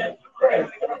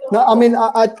 No, I mean,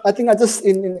 I think I just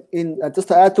just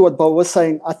to add to what Bob was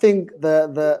saying, I think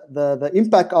the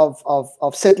impact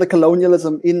of settler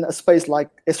colonialism in a space like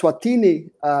Eswatini,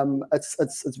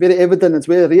 it's very evident, it's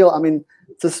very real. I mean,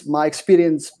 just my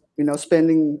experience,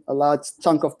 spending a large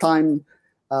chunk of time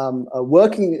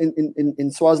working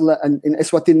in Swaziland and in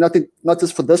Eswatini, not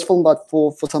just for this film, but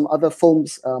for some other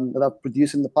films that I've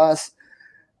produced in the past.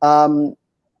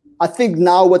 I think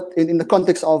now, in the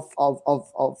context of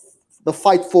the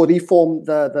fight for reform,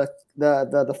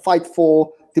 the fight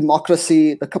for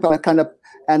democracy, the kind of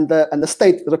and the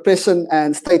state repression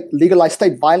and legalized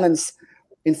state violence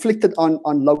inflicted on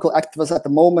local activists at the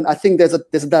moment, I think there's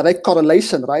a direct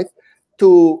correlation, right,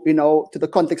 to the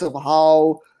context of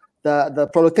how the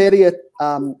proletariat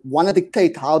want to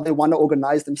dictate how they want to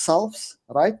organize themselves,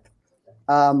 right,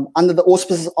 under the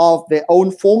auspices of their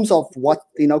own forms of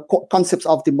concepts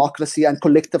of democracy and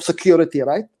collective security,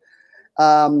 right.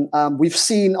 We've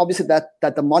seen obviously that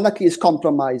the monarchy is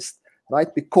compromised, right?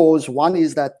 Because one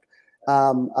is that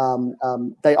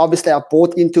they obviously are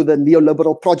bought into the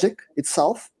neoliberal project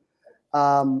itself,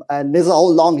 and there's a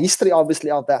whole long history,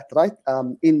 obviously, of that, right?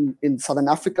 In Southern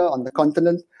Africa, on the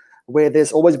continent, where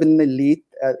there's always been an elite,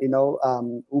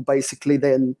 who basically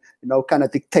then kind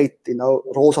of dictate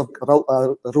rules of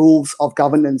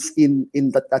governance in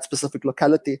that specific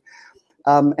locality.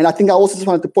 And I think I also just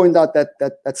wanted to point out that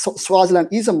Swaziland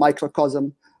is a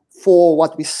microcosm for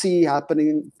what we see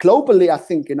happening globally. I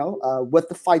think with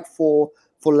the fight for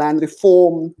land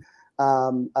reform,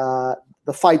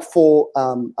 the fight for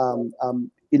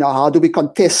how do we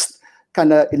contest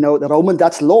kind of the Roman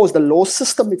Dutch laws, the law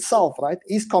system itself, right,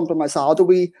 is compromised. So how do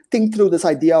we think through this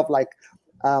idea of like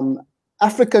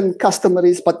African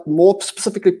customaries, but more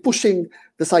specifically pushing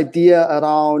this idea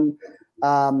around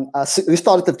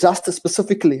restorative justice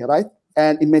specifically, right,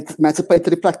 and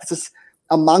emancipatory practices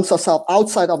amongst ourselves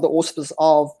outside of the auspices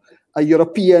of a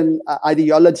European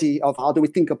ideology of how do we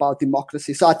think about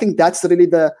democracy. So I think that's really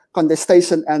the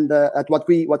contestation and at what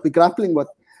we're grappling with.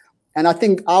 And I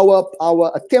think our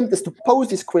attempt is to pose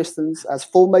these questions as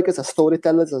filmmakers, as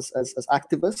storytellers, as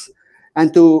activists,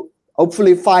 and to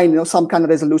hopefully find some kind of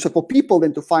resolution for people,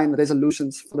 then to find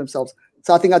resolutions for themselves.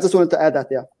 So I think I just wanted to add that.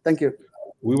 Yeah, thank you.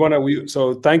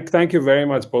 So thank you very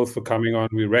much both for coming on.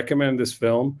 We recommend this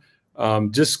film.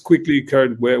 Just quickly,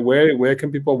 Kurt, where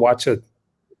can people watch it?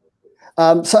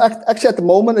 So actually, at the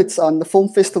moment, it's on the film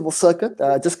festival circuit.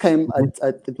 Just came.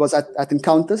 It was at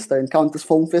Encounters, the Encounters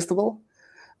Film Festival.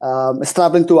 It's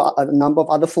traveling to a number of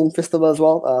other film festivals as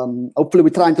well. Hopefully, we're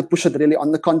trying to push it really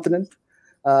on the continent.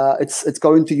 It's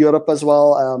going to Europe as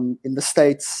well, in the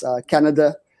States,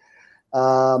 Canada.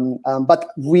 But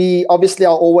we obviously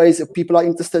are always, if people are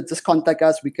interested, just contact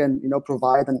us. We can,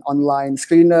 provide an online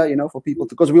screener, for people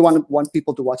because we want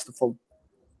people to watch the film.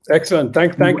 Excellent.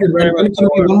 Thank you very much.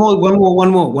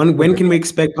 One more. When can we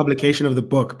expect publication of the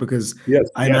book? Because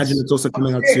I imagine it's also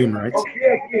coming out soon, right?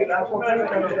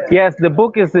 Yes, the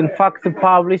book is in fact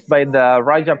published by the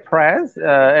Raja Press.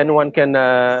 Anyone can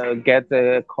get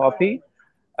a copy.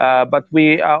 But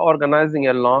we are organizing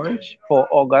a launch for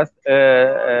August,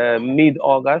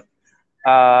 mid-August,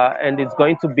 and it's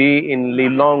going to be in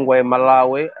Lilongwe,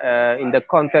 Malawi, in the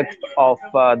context of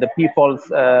the People's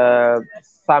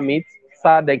Summit,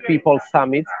 SADC People's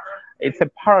Summit. It's a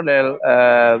parallel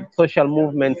social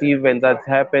movement event that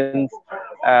happens,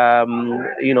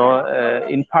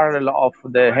 in parallel of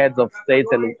the heads of states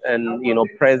and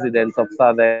presidents of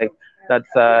SADC. That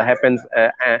happens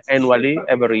annually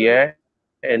every year.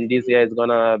 And this year is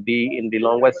gonna be in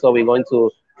Lilongwe, so we're going to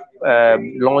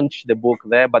launch the book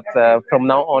there. But from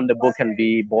now on, the book can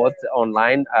be bought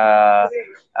online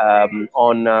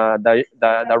on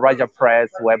the Raja Press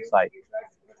website.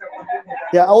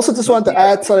 Yeah, I also just want to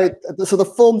add, so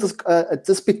the film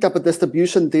just picked up a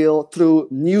distribution deal through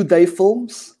New Day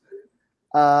Films.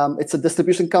 It's a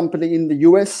distribution company in the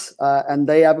US, and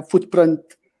they have a footprint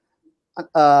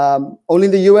only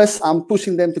in the US. I'm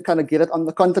pushing them to kind of get it on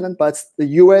the continent, but it's the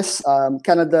US,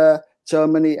 Canada,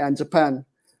 Germany, and Japan.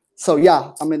 So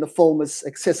yeah, I mean, the film is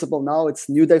accessible now. It's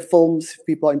New Day Films. If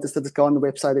people are interested, just go on the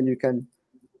website and you can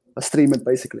stream it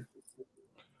basically.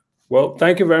 Well,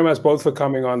 thank you very much both for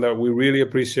coming on. That we really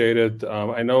appreciate it.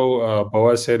 I know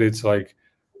Boaz said it's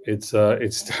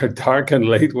dark and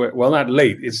late. Well, not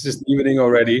late. It's just evening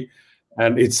already,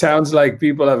 and it sounds like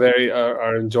people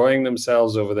are enjoying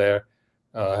themselves over there.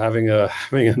 having a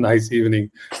nice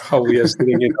evening while we are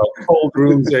sitting in our cold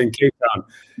rooms here in Cape Town.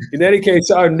 In any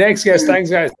case, our next guest, thanks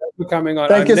guys for coming on.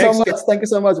 Thank you so much. Thank you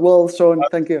so much, Will, Sean.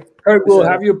 Thank you. Kurt, we'll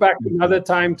have you back another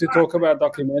time to talk about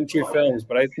documentary films.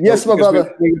 But yes, my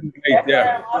brother.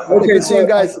 Yeah. Okay, see you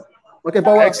guys. Okay,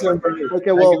 bye. Excellent.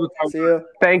 Okay, Will. See you.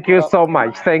 Thank you so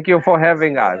much. Thank you for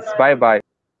having us. Bye-bye.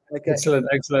 Okay.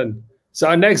 Excellent. So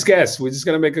our next guest, we're just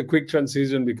going to make a quick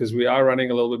transition because we are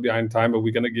running a little bit behind time, but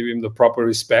we're going to give him the proper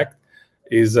respect,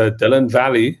 is Dylan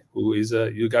Valley, who is,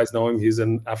 you guys know him, he's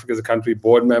an Africa as a Country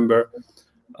board member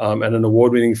and an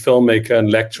award-winning filmmaker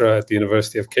and lecturer at the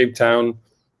University of Cape Town.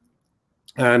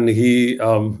 And he,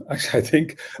 actually, I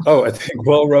think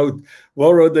Will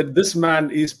wrote that this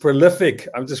man is prolific.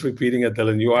 I'm just repeating it,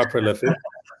 Dylan, you are prolific.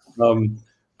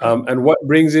 And what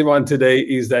brings him on today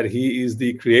is that he is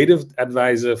the creative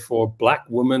advisor for Black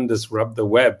Women Disrupt the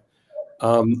Web.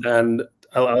 And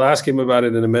I'll ask him about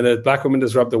it in a minute. Black Women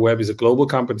Disrupt the Web is a global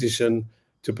competition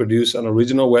to produce an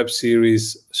original web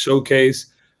series showcase.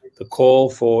 The call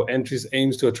for entries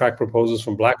aims to attract proposals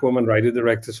from Black women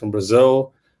writer-directors from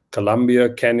Brazil,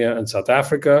 Colombia, Kenya, and South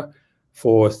Africa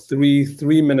for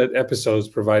three-minute episodes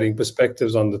providing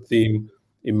perspectives on the theme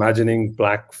Imagining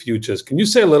Black Futures. Can you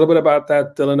say a little bit about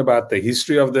that, Dylan, about the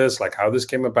history of this, like how this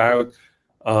came about,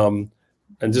 and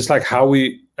just like how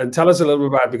and tell us a little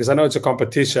bit about it, because I know it's a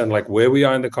competition, like where we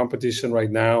are in the competition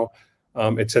right now,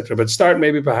 etc. But start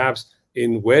maybe perhaps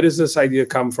in where does this idea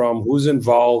come from, who's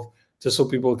involved, just so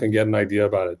people can get an idea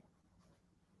about it.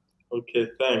 Okay,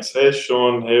 thanks. Hey,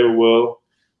 Sean. Hey, Will.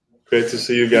 Great to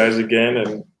see you guys again,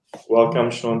 and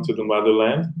welcome, Sean, to the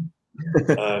motherland.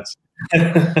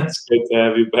 It's great to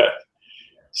have you back.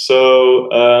 So,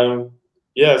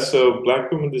 so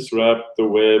Black Women Disrupt the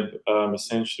Web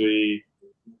essentially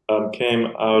came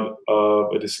out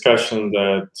of a discussion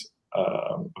that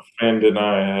a friend and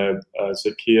I had,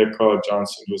 Zakia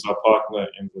Carr-Johnson, who's our partner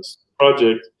in this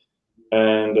project.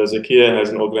 And Zakia has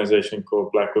an organization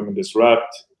called Black Women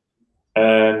Disrupt.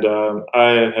 And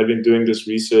I have been doing this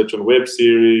research on web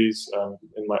series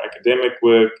in my academic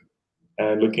work,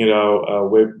 and looking at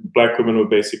how Black women were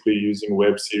basically using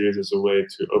web series as a way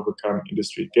to overcome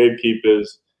industry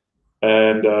gatekeepers.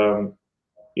 And,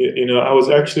 I was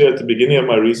actually at the beginning of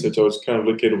my research, I was kind of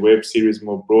looking at web series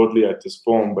more broadly at this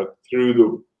form, but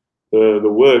through the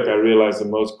work, I realized the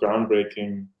most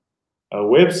groundbreaking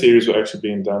web series were actually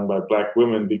being done by Black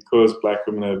women, because Black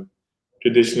women have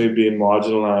traditionally been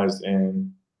marginalized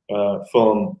in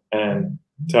film and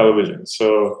television.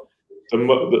 So the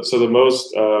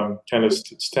most kind of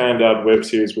standout web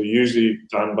series were usually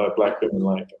done by Black women,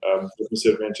 like Business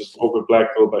Adventures of Awkward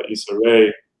Black Girl by Issa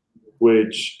Rae,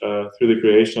 which through the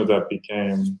creation of that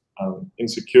became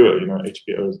Insecure,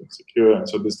 HBO's Insecure. And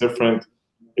so there's different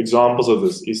examples of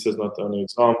this. Issa's not the only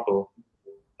example.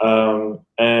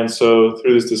 And so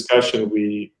through this discussion,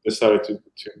 we decided to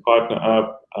partner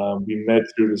up. We met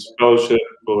through this fellowship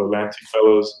called Atlantic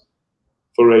Fellows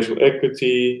for Racial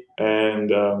Equity,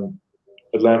 and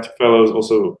Atlantic Fellows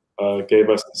also gave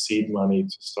us the seed money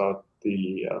to start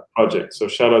the project. So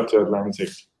shout out to Atlantic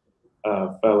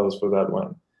Fellows for that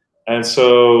one. And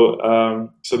so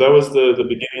that was the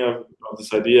beginning of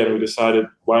this idea, and we decided,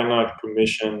 why not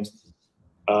commission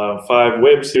 5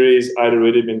 web series. I'd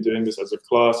already been doing this as a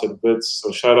class at WITS,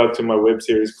 so shout out to my web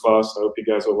series class. I hope you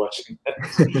guys are watching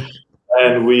that.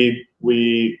 And we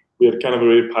had kind of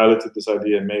already piloted this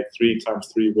idea and made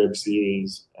 3x3 web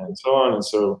series and so on. And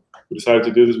so we decided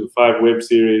to do this with 5 web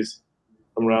series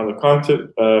from around the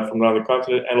continent,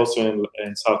 and also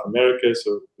in South America.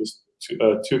 So there's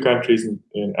 2 countries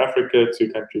in Africa,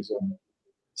 2 countries in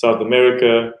South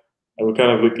America. And we're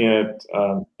kind of looking at,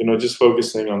 just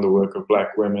focusing on the work of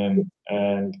Black women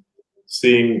and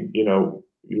seeing,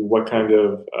 what kind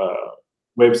of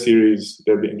web series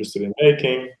they'd be interested in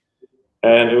making.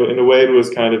 And in a way, it was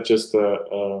kind of just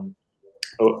a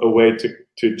way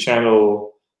to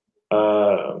channel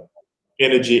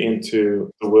energy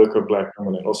into the work of Black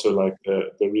women, and also like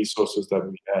the resources that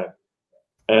we had.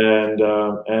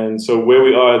 And so where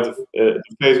we are at the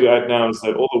phase we're at now is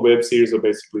that all the web series are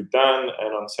basically done,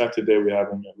 and on Saturday we're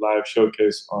having a live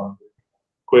showcase on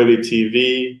Kweli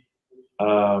TV.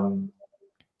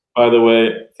 By the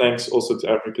way, thanks also to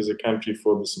Africa as a Country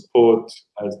for the support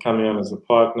as coming on as a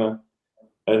partner.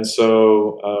 And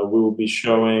so we will be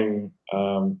showing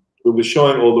all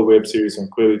the web series on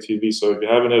Kweli TV. So if you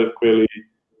haven't heard of Kweli,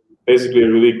 basically a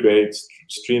really great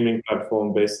streaming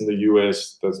platform based in the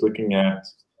US that's looking at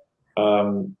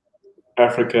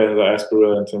Africa and the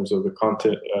diaspora in terms of the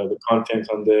content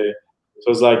on there.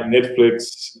 So it's like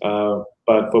Netflix,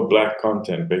 but for Black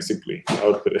content, basically. I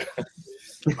would put it.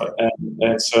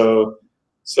 and so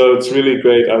So it's really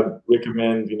great. I'd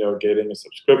recommend, getting a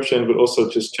subscription, but also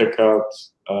just check out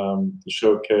the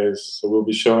showcase. So we'll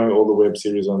be showing all the web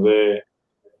series on there,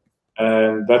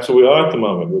 and that's where we are at the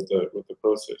moment with the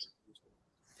process.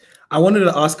 I wanted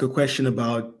to ask a question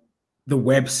about the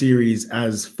web series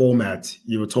as format.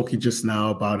 You were talking just now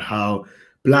about how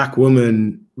Black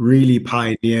Woman really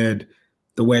pioneered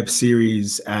the web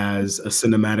series as a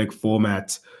cinematic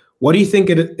format. What do you think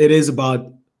it is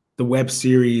about the web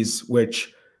series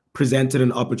which presented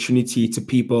an opportunity to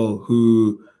people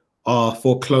who are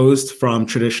foreclosed from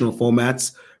traditional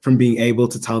formats from being able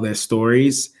to tell their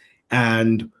stories?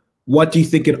 And what do you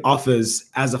think it offers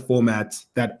as a format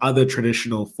that other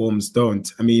traditional forms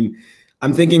don't? I mean,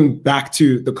 I'm thinking back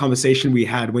to the conversation we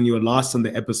had when you were last on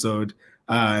the episode,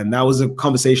 and that was a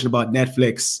conversation about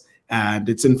Netflix and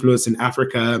its influence in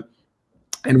Africa.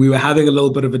 And we were having a little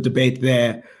bit of a debate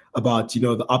there about,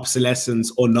 the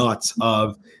obsolescence or not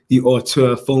of the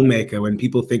auteur filmmaker. When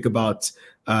people think about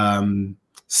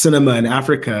cinema in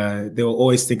Africa, they will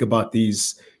always think about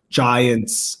these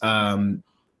giants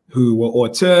who were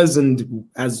auteurs. And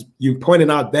as you pointed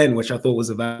out then, which I thought was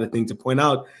a valid thing to point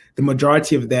out, the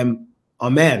majority of them are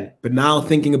men. But now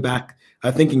thinking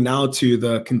now to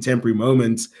the contemporary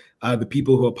moment, the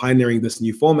people who are pioneering this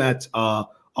new format are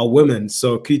women.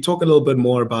 So can you talk a little bit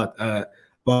more about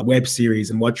web series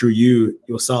and what drew you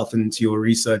yourself into your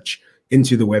research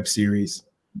into the web series?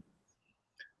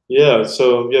 Yeah,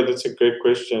 so that's a great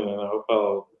question, and I hope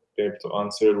I'll be able to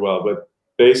answer it well. But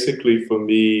basically, for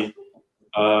me,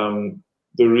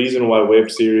 the reason why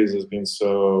web series has been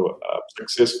so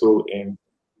successful in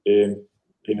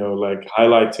like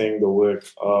highlighting the work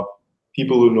of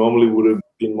people who normally would have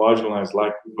been marginalized,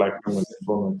 like Black women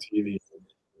on TV,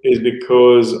 is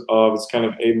because of its kind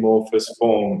of amorphous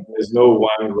form. There's no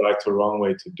one right or wrong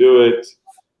way to do it,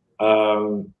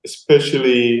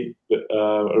 especially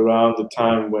around the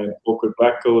time when Awkward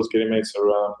Black Girl was getting made, so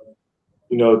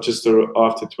around, just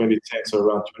after 2010, so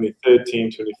around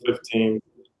 2013, 2015.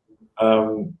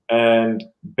 And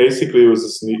basically it was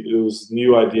this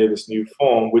new idea, this new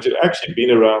form, which had actually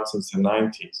been around since the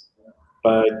 90s.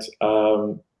 But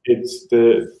it's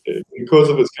because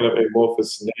of its kind of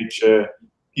amorphous nature,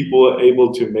 people are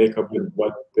able to make up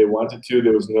what they wanted to.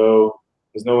 There's no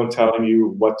one telling you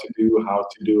what to do, how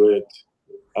to do it.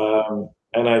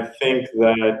 And I think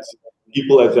that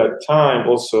people at that time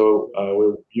also,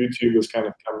 where YouTube was kind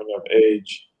of coming of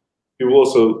age, people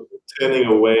also turning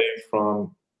away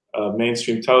from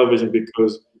mainstream television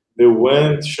because there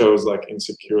weren't shows like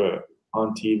Insecure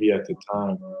on TV at the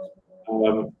time.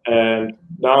 And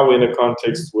now we're in a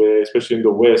context where, especially in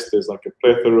the West, there's like a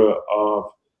plethora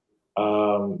of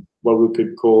what we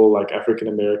could call like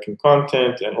African-American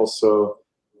content, and also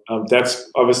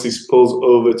that's obviously spills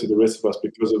over to the rest of us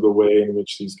because of the way in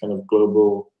which these kind of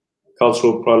global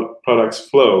cultural products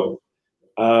flow.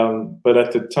 But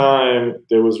at the time,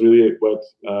 there was really what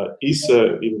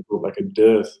Issa even called like a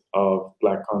dearth of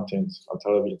Black content on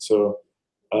television. So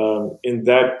in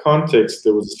that context,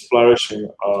 there was this flourishing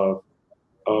of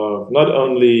not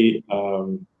only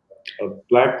of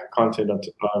Black content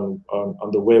on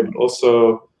the web, but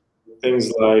also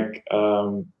things like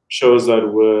shows that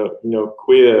were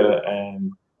queer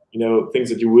and things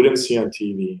that you wouldn't see on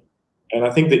TV. And I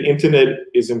think the internet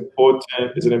is an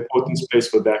important space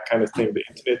for that kind of thing. The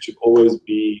internet should always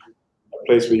be a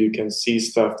place where you can see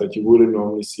stuff that you wouldn't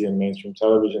normally see in mainstream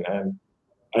television. And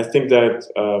I think that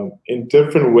in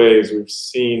different ways, we've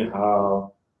seen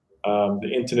how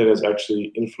the internet has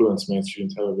actually influenced mainstream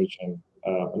television.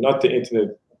 Not the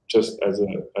internet just as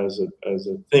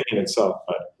a thing in itself,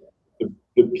 but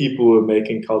the people who are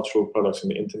making cultural products on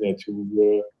the internet who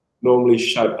were normally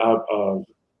shut out of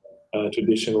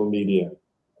traditional media.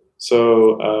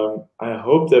 So I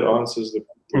hope that answers the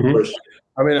question.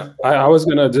 I mean, I was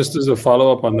gonna, just as a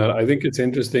follow-up on that, I think it's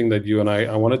interesting that you and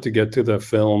I wanted to get to the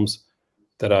films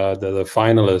that are the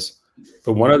finalists,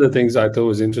 but one of the things I thought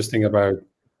was interesting about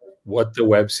what the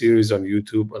web series on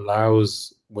YouTube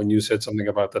allows, when you said something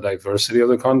about the diversity of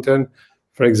the content,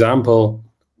 for example,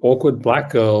 Awkward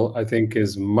Black Girl, I think,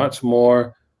 is much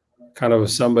more kind of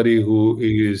somebody who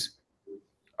is,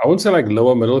 I wouldn't say like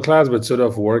lower middle class, but sort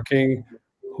of working,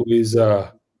 who is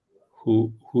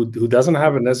who doesn't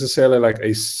have necessarily like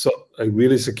a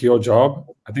really secure job.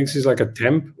 I think she's like a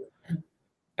temp,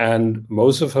 and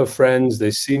most of her friends,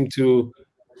 they sort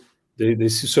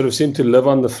of seem to live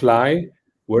on the fly.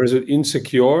 Whereas with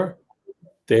Insecure,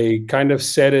 they kind of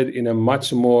set it in a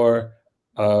much more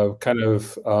kind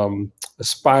of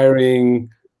aspiring,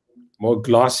 more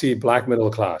glossy Black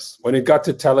middle class. When it got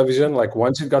to television, like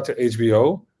once it got to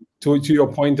HBO, to your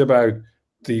point about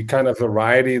the kind of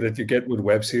variety that you get with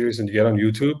web series and you get on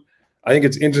YouTube. I think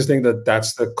it's interesting that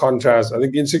that's the contrast. I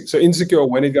think Insecure,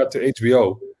 when it got to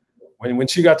HBO, when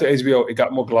she got to HBO, it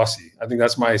got more glossy. I think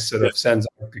that's my sort of sense.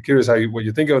 I'd be curious what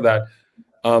you think of that.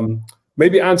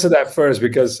 Maybe answer that first,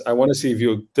 because I want to see if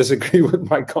you disagree with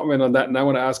my comment on that, and I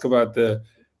want to ask about the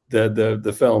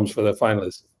films for the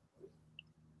finalists.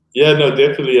 Yeah, no,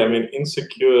 definitely. I mean,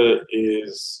 Insecure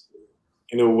is,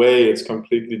 in a way, it's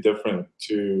completely different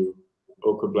to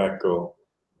Awkward Black Girl.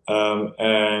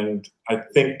 And I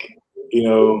think, you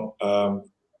know,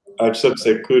 I just have to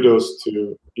say kudos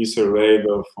to Issa Rae,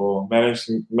 though, for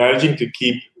managing to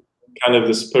keep kind of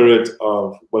the spirit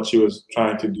of what she was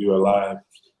trying to do alive.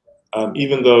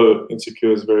 Even though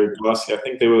Insecure is very glossy, I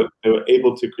think they were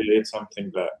able to create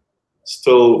something that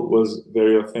still was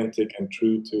very authentic and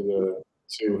true to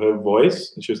her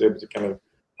voice, and she was able to kind of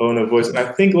own her voice. And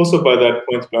I think also by that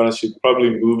point, to be honest, she'd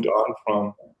probably moved on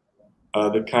from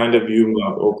the kind of humor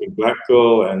of Awkward Black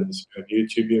Girl and this kind of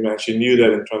YouTube humor. And she knew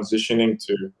that in transitioning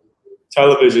to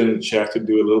television, she had to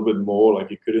do a little bit more. Like,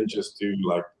 you couldn't just do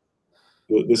like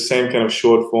the same kind of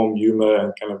short form humor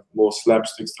and kind of more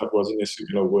slapstick stuff wasn't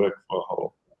necessarily going to work for a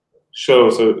whole show.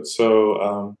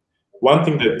 So one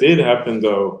thing that did happen,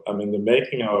 though, in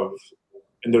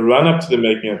the run up to the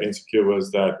making of Insecure,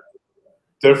 was that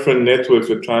different networks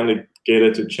were trying to get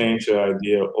her to change her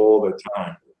idea all the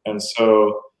time. And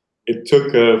so it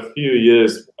took a few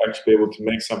years to actually be able to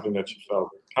make something that she felt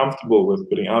comfortable with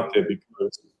putting out there,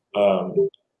 because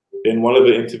in one of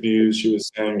the interviews, she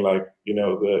was saying, like, you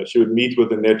know, she would meet with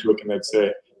the network and they'd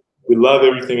say, "We love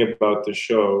everything about the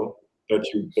show that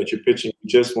you're pitching. We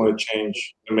just want to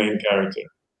change the main character.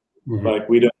 Mm-hmm. Like,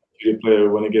 we don't want you to play. We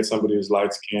want to get somebody who's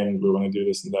light skinned. We want to do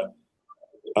this and that."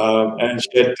 And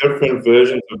she had different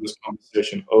versions of this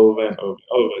conversation over and over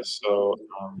and over. So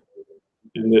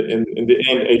in the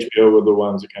end, HBO were the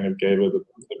ones who kind of gave her the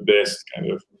best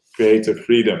kind of creative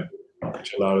freedom,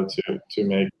 which allowed her to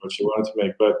make what she wanted to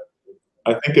make. But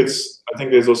I think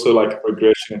there's also like a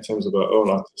progression in terms of her own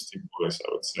artistic voice,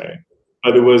 I would say.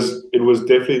 But it was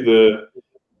definitely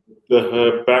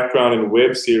her background in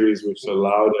web series which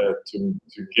allowed her to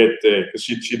get there, because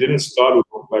she didn't start with,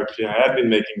 like, she had been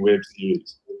making web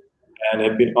series and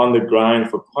had been on the grind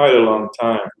for quite a long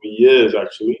time, for years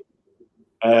actually.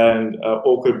 And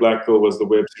Awkward Black Girl was the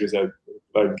web series that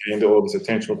gained all this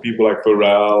attention from people like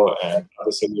Pharrell and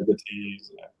other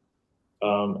celebrities.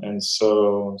 And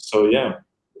so yeah.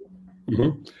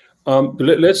 Mm-hmm.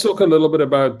 Let's talk a little bit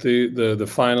about the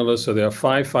finalists. So there are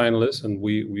 5 finalists, and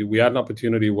we had an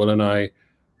opportunity, Will and I,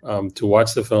 to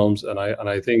watch the films. And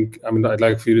I think, I'd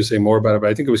like for you to say more about it,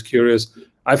 but I think it was curious.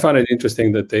 I found it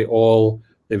interesting that they're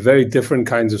very different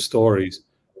kinds of stories,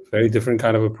 very different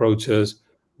kind of approaches.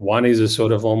 One is a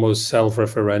sort of almost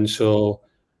self-referential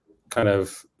kind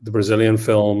of, the Brazilian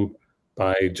film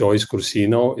by Joyce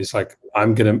Cursino. It's like,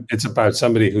 it's about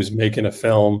somebody who's making a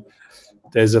film.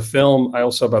 There's a film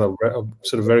also about a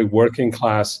sort of very working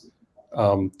class,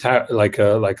 like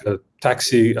a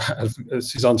taxi.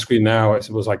 She's on screen now. It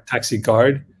was like Taxi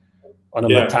Guard on a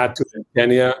matatu in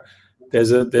Kenya.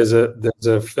 There's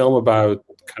a film about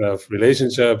kind of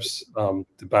relationships,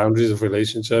 the boundaries of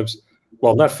relationships.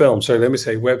 Well, not film. Sorry, let me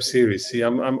say web series. See,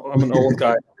 I'm an old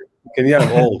guy.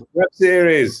 I'm old. Web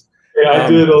series. Yeah, I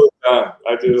do it all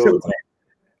the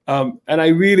time. And I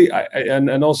really,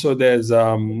 and also there's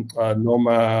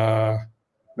Noma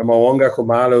Wonga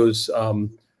Khumalo's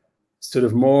sort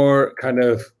of more kind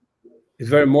of, it's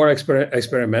very more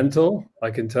experimental,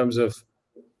 like in terms of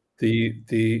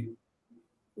the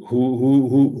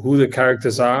who the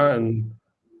characters are, and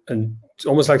it's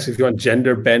almost like, if you want,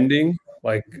 gender bending,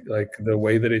 like the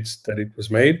way that it was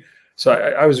made. So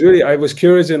I was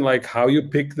curious in like how you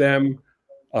pick them.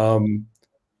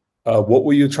 What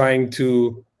were you trying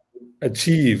to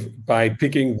achieve by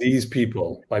picking these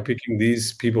people?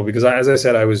 Because as I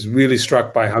said, I was really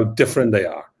struck by how different they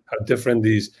are, how different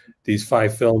these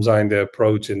 5 films are in their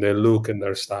approach, in their look, and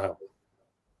their style.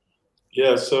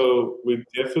 Yeah, so we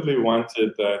definitely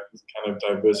wanted that kind of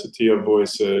diversity of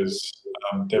voices,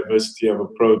 diversity of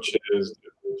approaches,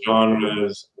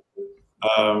 genres,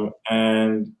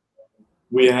 and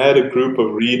we had a group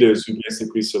of readers who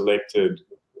basically selected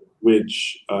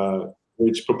which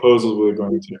proposals we were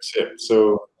going to accept.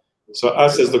 So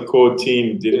us as the core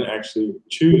team didn't actually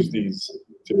choose these,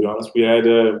 to be honest. We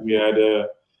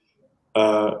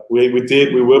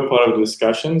were part of the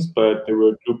discussions, but there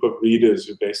were a group of readers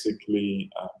who basically,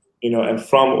 and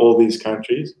from all these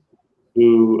countries,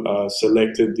 who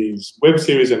selected these web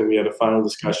series, and we had a final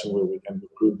discussion where we can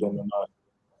approve them or not.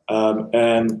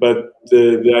 But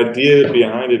the idea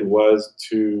behind it was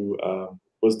to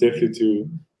was definitely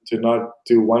to not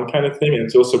do one kind of thing, and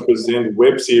to also present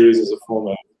web series as a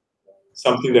format,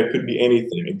 something that could be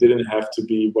anything. It didn't have to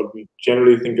be what we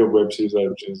generally think of web series as,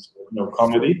 which is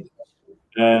comedy.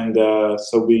 And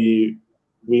so we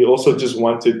also just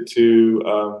wanted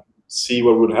to see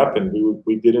what would happen.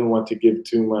 We didn't want to give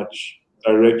too much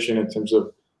direction in terms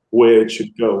of where it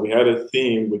should go. We had a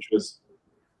theme, which was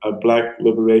Black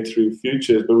liberatory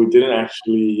futures, but we didn't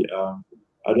actually,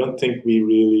 I don't think we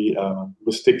really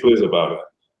were sticklers about it.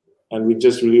 And we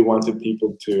just really wanted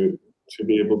people to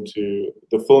be able to,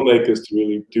 the filmmakers to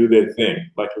really do their thing.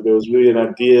 Like if there was really an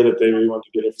idea that they really want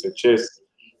to get off their chest,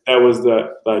 that was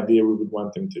the idea we would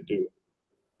want them to do.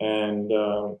 And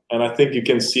I think you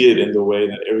can see it in the way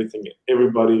that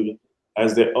everybody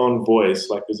has their own voice,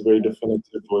 like there's a very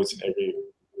definitive voice in every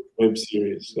web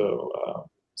series.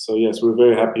 So yes, we're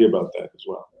very happy about that as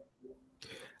well.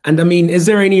 And I mean, is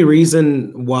there any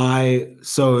reason why,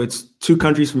 so it's 2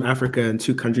 countries from Africa and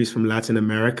 2 countries from Latin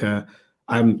America.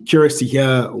 I'm curious to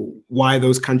hear why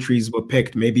those countries were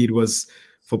picked. Maybe it was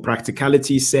for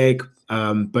practicality's sake.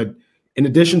 But in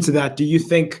addition to that, do you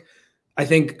think, I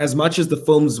think as much as the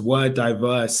films were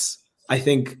diverse, I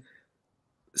think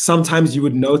sometimes you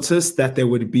would notice that there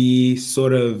would be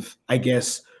sort of, I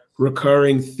guess,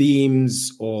 recurring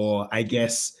themes or I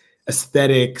guess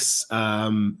aesthetics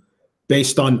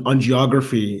based on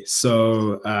geography.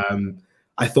 So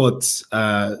I thought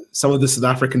some of the South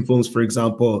African films, for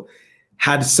example,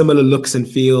 had similar looks and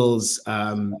feels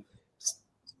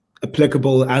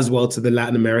applicable as well to the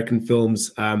Latin American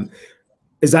films.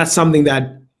 Is that something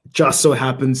that just so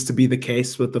happens to be the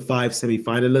case with the 5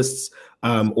 semi-finalists?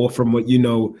 Or from what you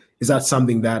know, is that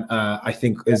something that I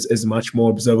think is much more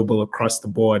observable across the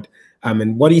board?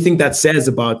 And what do you think that says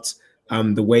about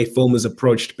the way film is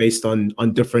approached based on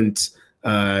different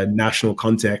national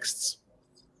contexts?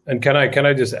 And can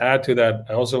I just add to that?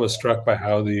 I also was struck by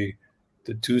how the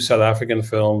 2 South African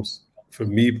films, for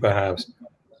me perhaps,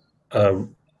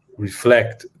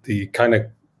 reflect the kind of,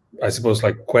 I suppose,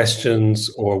 like questions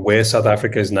or where South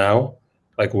Africa is now,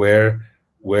 like where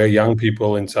young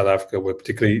people in South Africa, were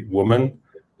particularly women,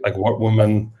 like what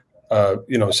women,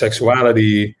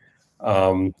 sexuality,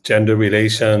 gender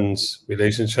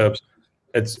relationships.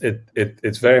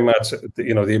 It's very much,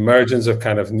 the emergence of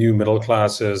kind of new middle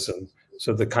classes, and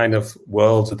so the kind of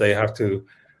worlds that they have to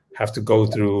go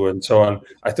through and so on.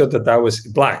 I thought that was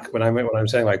Black when I'm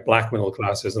saying like Black middle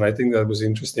classes, and I think that was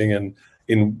interesting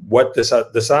in what the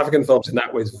South African films in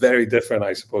that way is very different,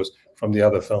 I suppose, from the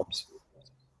other films.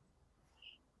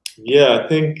 Yeah, I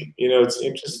think it's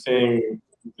interesting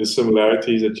the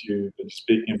similarities that you're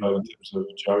speaking about in terms of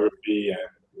geography,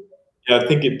 and yeah, I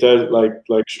think it does. Like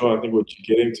Sean, I think what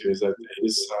you're getting to is that there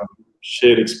is some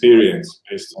shared experience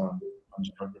based on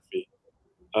geography.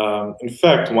 In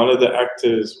fact, one of the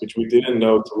actors, which we didn't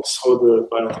know until we saw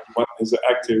one is the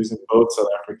actor who's in both South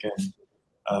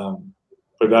African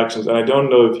productions, and I don't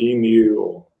know if he knew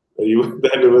or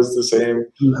that it was the same.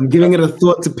 I'm giving it a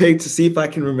thought to pay to see if I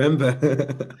can remember.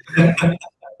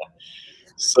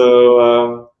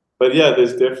 So, but yeah,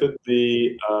 there's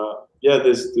definitely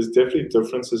there's definitely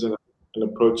differences in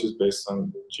approaches based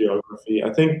on geography.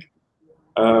 I think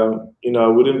I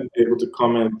wouldn't be able to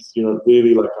comment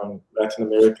really like on Latin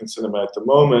American cinema at the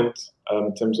moment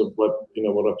in terms of what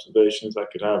observations I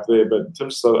could have there. But in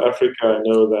terms of South Africa, I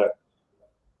know that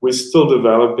we're still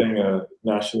developing a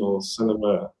national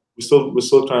cinema. We're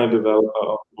still trying to develop our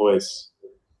own voice,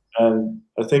 and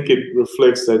I think it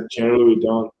reflects that generally we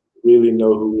don't really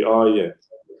know who we are yet.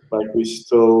 Like we're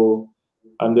still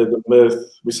under the myth.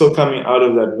 We're still coming out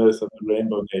of that myth of the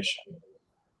Rainbow Nation,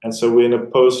 and so we're in a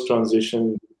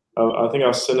post-transition. I think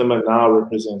our cinema now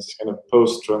represents kind of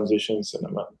post-transition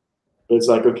cinema. But it's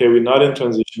like, okay, we're not in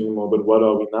transition anymore, but what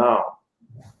are we now?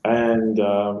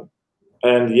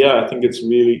 And yeah, I think it's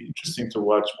really interesting to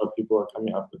watch what people are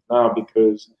coming up with now,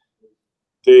 because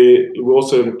we're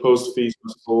also in a post-feast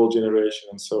whole generation,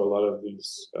 and so a lot of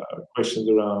these questions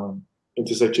around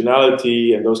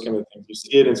intersectionality and those kind of things, you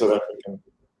see it in South African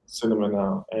cinema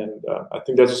now, and I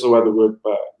think that's also why the work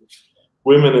by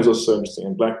women is also interesting,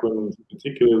 and Black women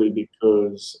particularly,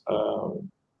 because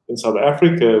in South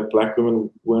Africa, Black women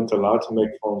weren't allowed to make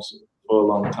films for a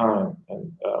long time,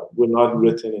 and were not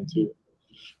written into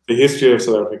the history of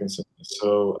South African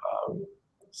cinema.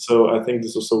 So I think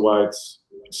this is also why it's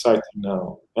exciting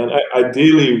now. And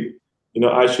ideally,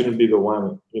 I shouldn't be the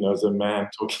one, as a man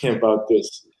talking about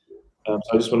this. So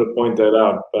I just want to point that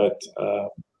out. But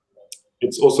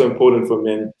it's also important for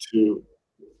men to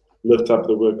lift up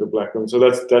the work of Black women. So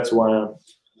that's why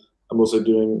I'm also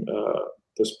doing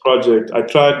this project. I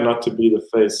tried not to be the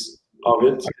face of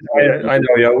it. I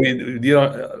know, yeah.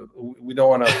 We don't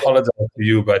want to apologize to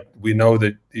you, but we know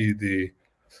that the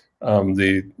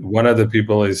one of the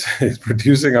people is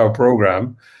producing our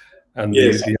program, and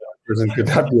Yes. the other person could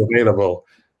not be available.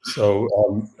 So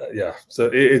yeah, so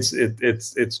it's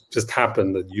just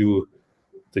happened that you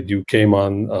came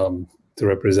on to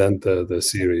represent the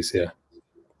series, yeah.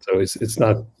 So it's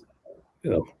not,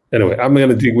 Anyway, we're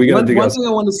gonna dig. One thing I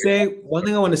want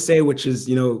to say, which is,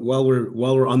 while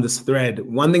we're on this thread,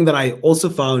 one thing that I also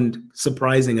found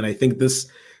surprising, and I think this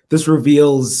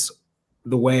reveals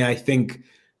the way I think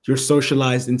you're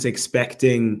socialized into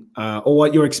expecting, or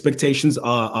what your expectations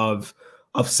are of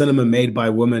cinema made by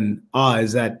women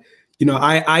is that,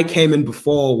 I came in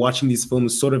before watching these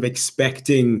films sort of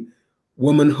expecting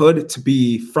womanhood to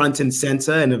be front and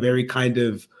center in a very kind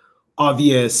of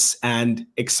obvious and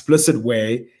explicit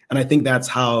way. And I think that's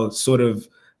how sort of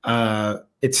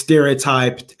it's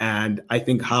stereotyped. And I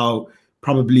think how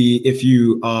probably if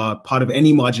you are part of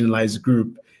any marginalized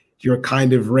group, you're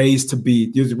kind of raised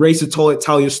to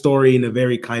tell your story in a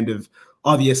very kind of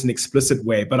obvious and explicit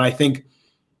way. But I think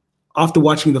after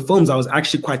watching the films, I was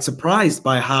actually quite surprised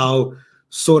by how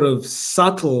sort of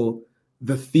subtle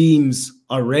the themes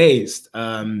are raised.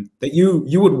 That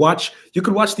you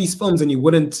could watch these films and you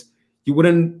wouldn't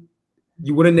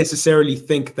necessarily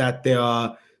think that there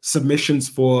are submissions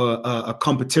for a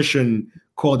competition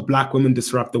called Black Women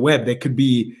Disrupt the Web. They could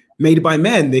be made by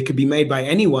men. They could be made by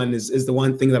anyone. Is the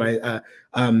one thing that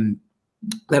I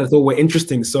thought were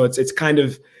interesting. So it's kind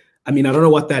of, I don't know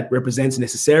what that represents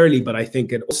necessarily, but I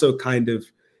think it also kind of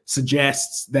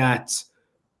suggests that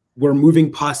we're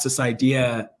moving past this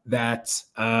idea that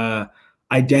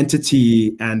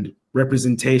identity and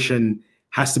representation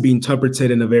has to be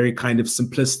interpreted in a very kind of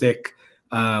simplistic,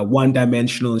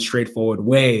 one-dimensional and straightforward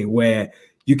way, where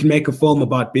you can make a film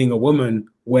about being a woman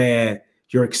where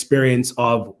your experience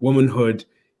of womanhood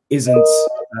is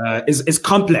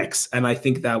complex. And I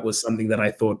think that was something that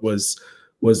I thought was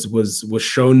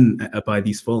shown by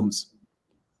these films.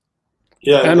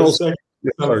 Yeah, and also,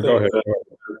 sorry, go ahead.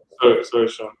 Sorry,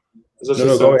 Sean.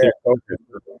 No, go ahead.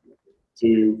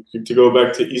 To go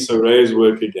back to Issa Rae's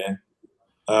work again.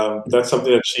 That's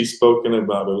something that she's spoken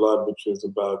about a lot, which is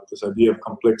about this idea of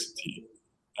complexity.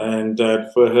 And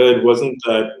that for her, it wasn't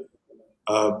that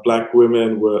Black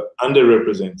women were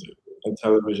underrepresented in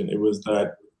television. It was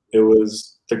that it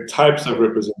was the types of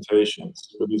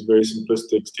representations for these very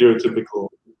simplistic, stereotypical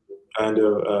kind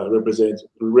of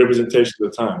representation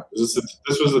at the time. This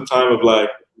was the time of like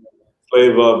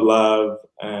Flavor of Love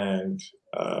and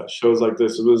shows like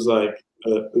this. It was like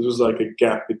a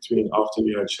gap between after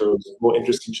we had shows, more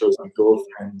interesting shows like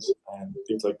Girlfriends and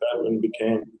things like that, when it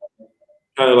became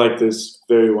kind of like this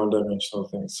very one-dimensional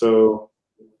thing. So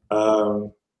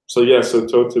totally,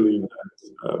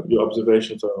 your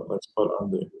observations are like spot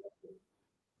on there.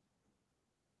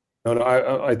 No,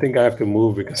 I think I have to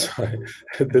move because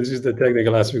this is the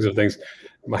technical aspects of things.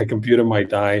 My computer might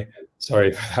die.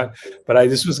 Sorry for that. But I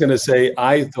just was going to say,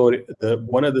 I thought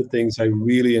one of the things I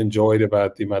really enjoyed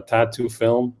about the Matatu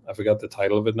film, I forgot the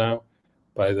title of it now,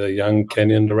 by the young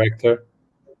Kenyan director.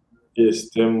 Yes,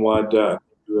 Dem Wada,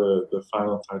 the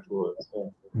final title was. Yeah.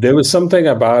 There was something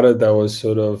about it that was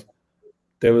sort of,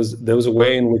 there was a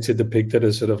way in which it depicted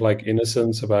as sort of like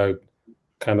innocence about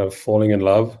kind of falling in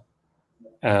love,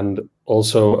 and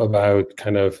also about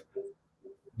kind of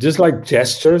just like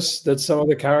gestures that some of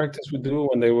the characters would do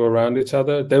when they were around each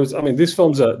other. There was, these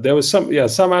films there was some.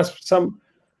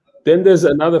 Then there's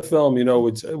another film,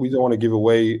 which we don't want to give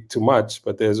away too much,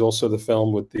 but there's also the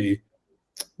film with the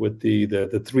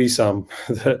threesome,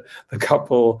 the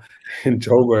couple in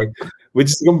Joburg, which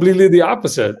is completely the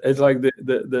opposite. It's like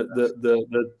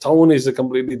the tone is a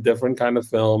completely different kind of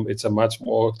film. It's a much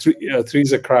more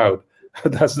Three's a Crowd.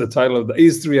 That's the title of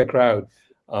Is Three a Crowd?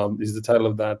 Is the title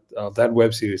of that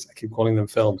web series. I keep calling them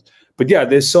films, but yeah,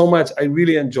 there's so much. I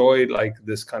really enjoyed like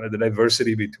this kind of the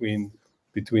diversity between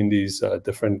these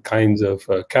different kinds of.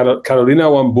 Carolina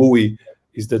Wambui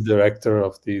is the director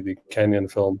of the Kenyan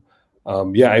film.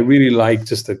 I really like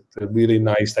just the really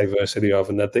nice diversity of,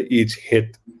 and that they each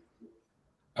hit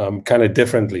kind of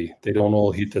differently. They don't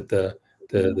all hit at the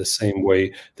same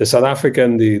way. The South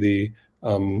African, I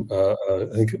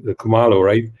think the Khumalo,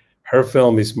 right? Her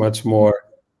film is much more.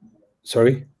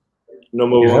 Sorry. No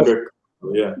more longer.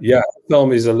 Yeah. Yeah,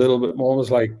 film is a little bit more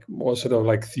sort of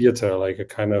like theater, like a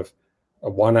kind of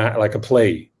like a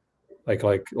play,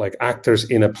 like actors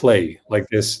in a play. Like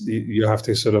this, you have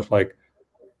to sort of like,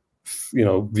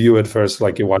 view it first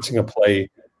like you're watching a play,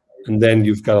 and then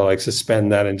you've got to like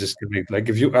suspend that and just like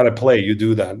if you at a play you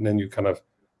do that, and then you kind of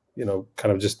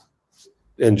just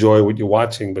enjoy what you're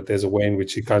watching, but there's a way in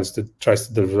which he tries to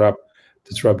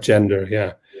disrupt gender.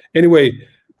 Yeah. Anyway,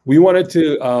 we wanted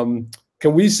to.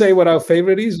 Can we say what our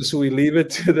favorite is, or should we leave it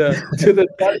to the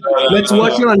Let's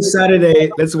watch it on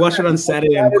Saturday. Let's watch it on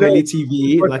Saturday on Kweli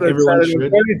TV, like everyone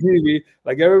should. Kweli TV,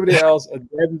 like everybody else, and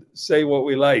then say what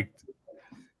we liked.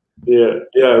 Yeah.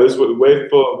 Let's wait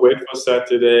for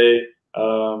Saturday.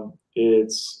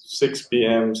 It's 6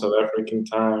 p.m. South African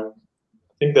time.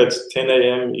 I think that's 10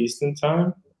 a.m. Eastern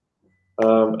time.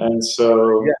 And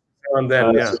so on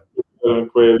them,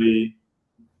 Kweli,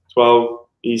 12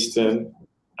 Eastern.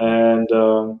 And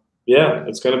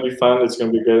it's going to be fun. It's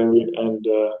going to be great,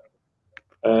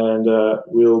 and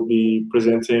we'll be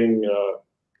presenting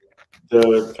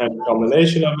the kind of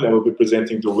combination of it, and we'll be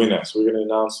presenting the winner. So we're going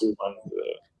to announce who won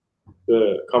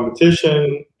the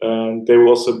competition, and they will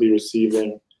also be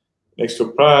receiving an extra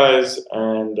prize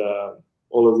and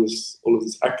all of these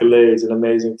accolades and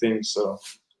amazing things. So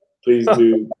please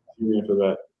do tune in for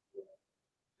that.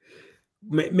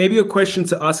 Maybe a question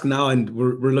to ask now, and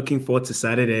we're looking forward to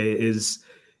Saturday, is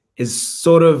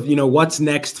sort of, what's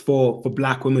next for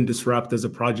Black Women Disrupt as a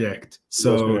project?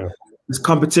 So this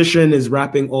competition is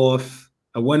wrapping off.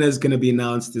 A winner is going to be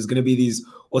announced. There's going to be these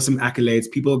awesome accolades.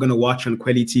 People are going to watch on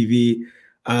Kweli TV.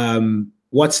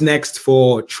 What's next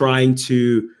for trying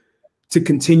to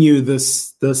continue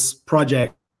this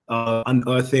project,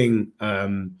 unearthing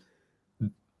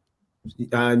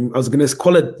I was going to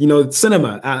call it,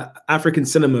 cinema, African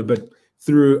cinema, but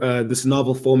through this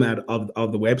novel format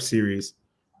of the web series.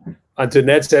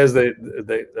 Antoinette says a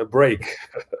break.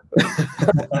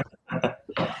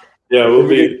 Yeah, we'll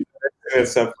be a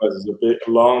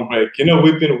long break.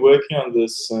 We've been working on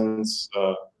this since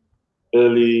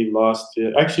early last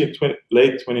year, actually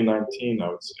late 2019, I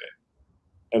would say.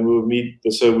 And we've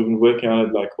been working on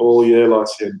it like all year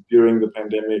last year during the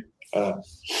pandemic.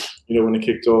 When it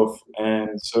kicked off,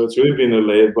 and so it's really been a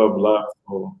labor of love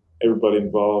for everybody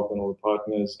involved and all the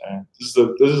partners. And this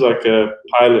is like a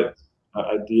pilot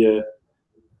idea.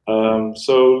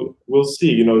 So we'll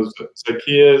see.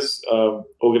 Zakia's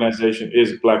organization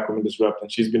is Black Women Disrupt, and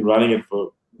she's been running it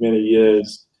for many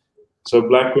years. So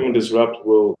Black Women Disrupt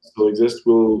will still exist.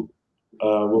 We'll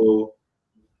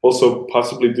also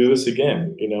possibly do this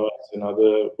again. As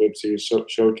another web series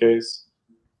showcase.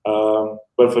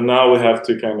 But for now, we have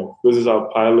to this is our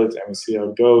pilot, and we see how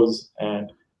it goes.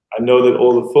 And I know that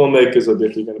all the filmmakers are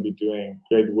definitely going to be doing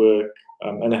great work,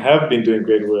 and have been doing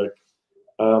great work.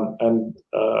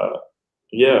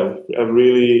 Have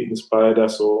really inspired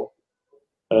us all.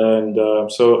 And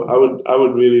so I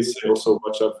would really say also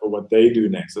watch out for what they do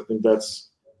next. I think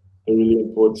that's a really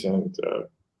important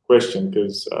question,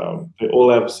 because they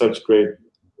all have such great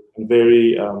and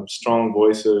very strong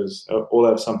voices, all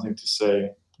have something to say.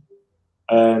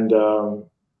 And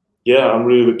I'm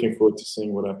really looking forward to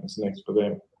seeing what happens next for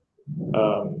them,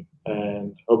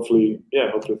 and hopefully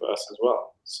for us as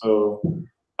well. So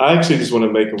I actually just want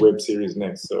to make a web series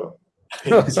next. So,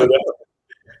 I'm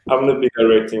going to be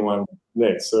directing one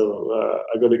next. So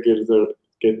I got to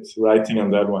get writing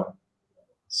on that one.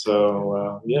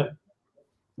 So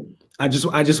I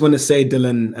just want to say,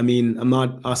 Dylan, I mean, I'm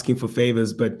not asking for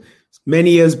favors, but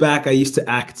many years back I used to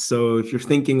act. So if you're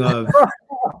thinking of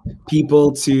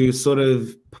people to sort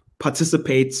of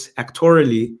participate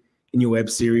actorally in your web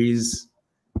series,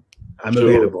 I'm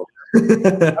available.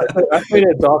 I played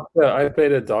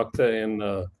a doctor in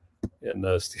a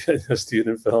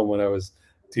student film when I was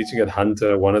teaching at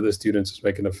Hunter. One of the students was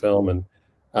making a film and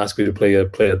asked me to play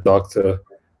a doctor,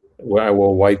 where I wore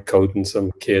a white coat, and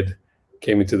some kid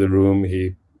came into the room.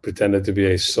 He pretended to be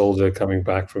a soldier coming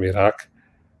back from Iraq.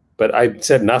 But I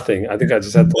said nothing. I think I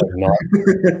just had to nod.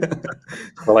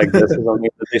 Like this.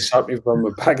 They shot me from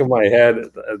the back of my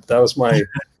head. That was my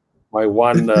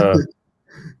one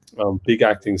big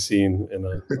acting scene in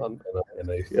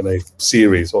a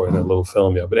series or in a little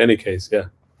film. Yeah. But in any case, yeah.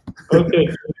 Okay.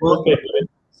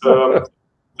 So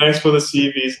thanks for the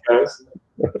CVs, guys.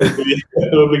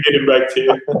 We'll be getting back to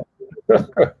you.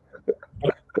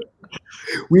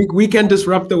 We can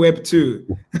disrupt the web too.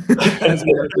 That's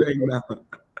what we're doing now.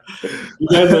 You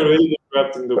guys are really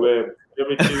disrupting the web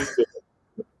every Tuesday.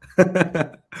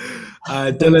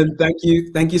 Dylan,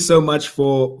 thank you so much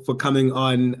for coming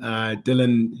on.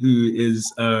 Dylan, who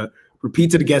is a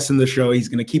repeated guest in the show, he's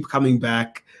going to keep coming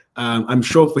back. I'm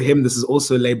sure for him this is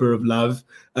also a labor of love,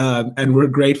 and we're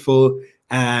grateful.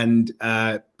 And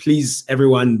please,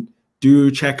 everyone,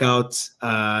 do check out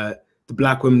the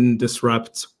Black Women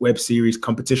Disrupt web series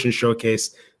competition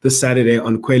showcase this Saturday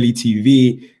on Kweli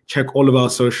TV. Check all of our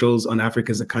socials on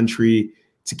Africa as a Country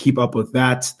to keep up with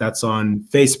that. That's on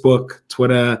Facebook,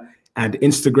 Twitter, and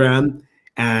Instagram.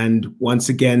 And once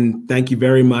again, thank you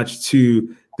very much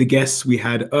to the guests we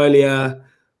had earlier,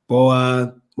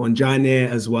 Boa Monjane,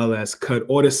 as well as Kurt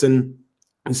Orderson,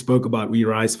 who spoke about We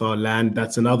Rise for Our Land.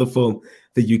 That's another film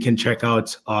that you can check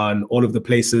out on all of the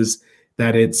places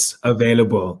that it's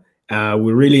available.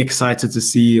 We're really excited to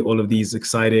see all of these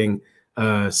exciting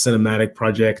cinematic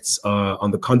projects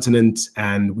on the continent,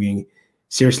 and we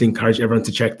seriously encourage everyone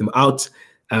to check them out.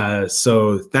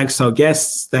 So thanks to our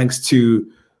guests, thanks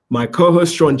to my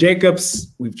co-host, Sean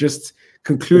Jacobs. We've just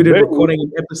concluded recording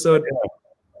an episode.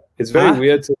 It's very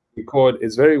weird to record.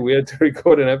 It's very weird to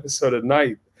record an episode at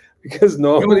night, because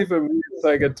normally for me it's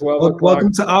like at 12 o'clock.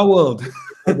 Welcome to our world.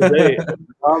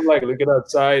 I'm like looking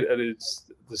outside and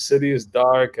the city is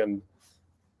dark and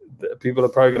people are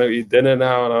probably going to eat dinner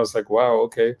now. And I was like, wow,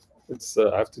 okay,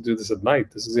 I have to do this at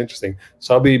night. This is interesting.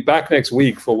 So I'll be back next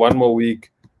week for one more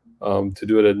week to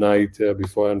do it at night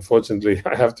before, unfortunately,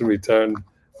 I have to return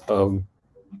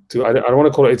to, I don't want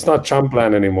to call it, it's not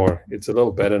Champland anymore. It's a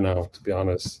little better now, to be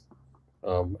honest.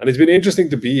 And it's been interesting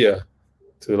to be here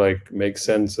to like make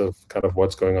sense of kind of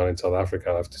what's going on in South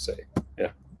Africa, I have to say. Yeah.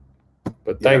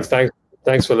 But thanks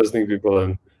for listening, people,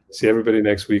 and see everybody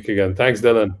next week again. Thanks,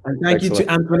 Dylan. And thank you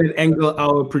to Antoinette Engel,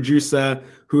 our producer,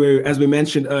 who, as we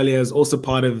mentioned earlier, is also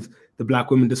part of the Black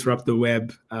Women Disrupt the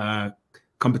Web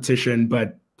competition.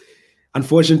 But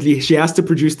unfortunately, she has to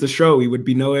produce the show. We would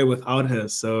be nowhere without her.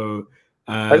 So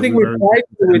I think we tried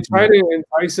to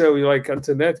entice her. We like,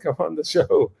 Antoinette, come on the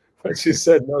show. But she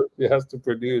said no, she has to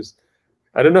produce.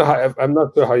 I don't know how, I'm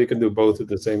not sure how you can do both at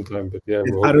the same time, but yeah.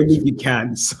 I don't think you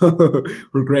can. So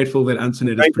we're grateful that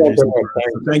Antoinette is producing.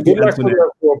 Thank you, Antoinette.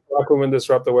 For Black Women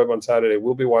Disrupt the Web on Saturday.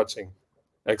 We'll be watching.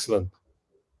 Excellent.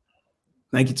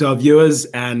 Thank you to our viewers,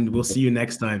 and we'll see you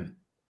next time.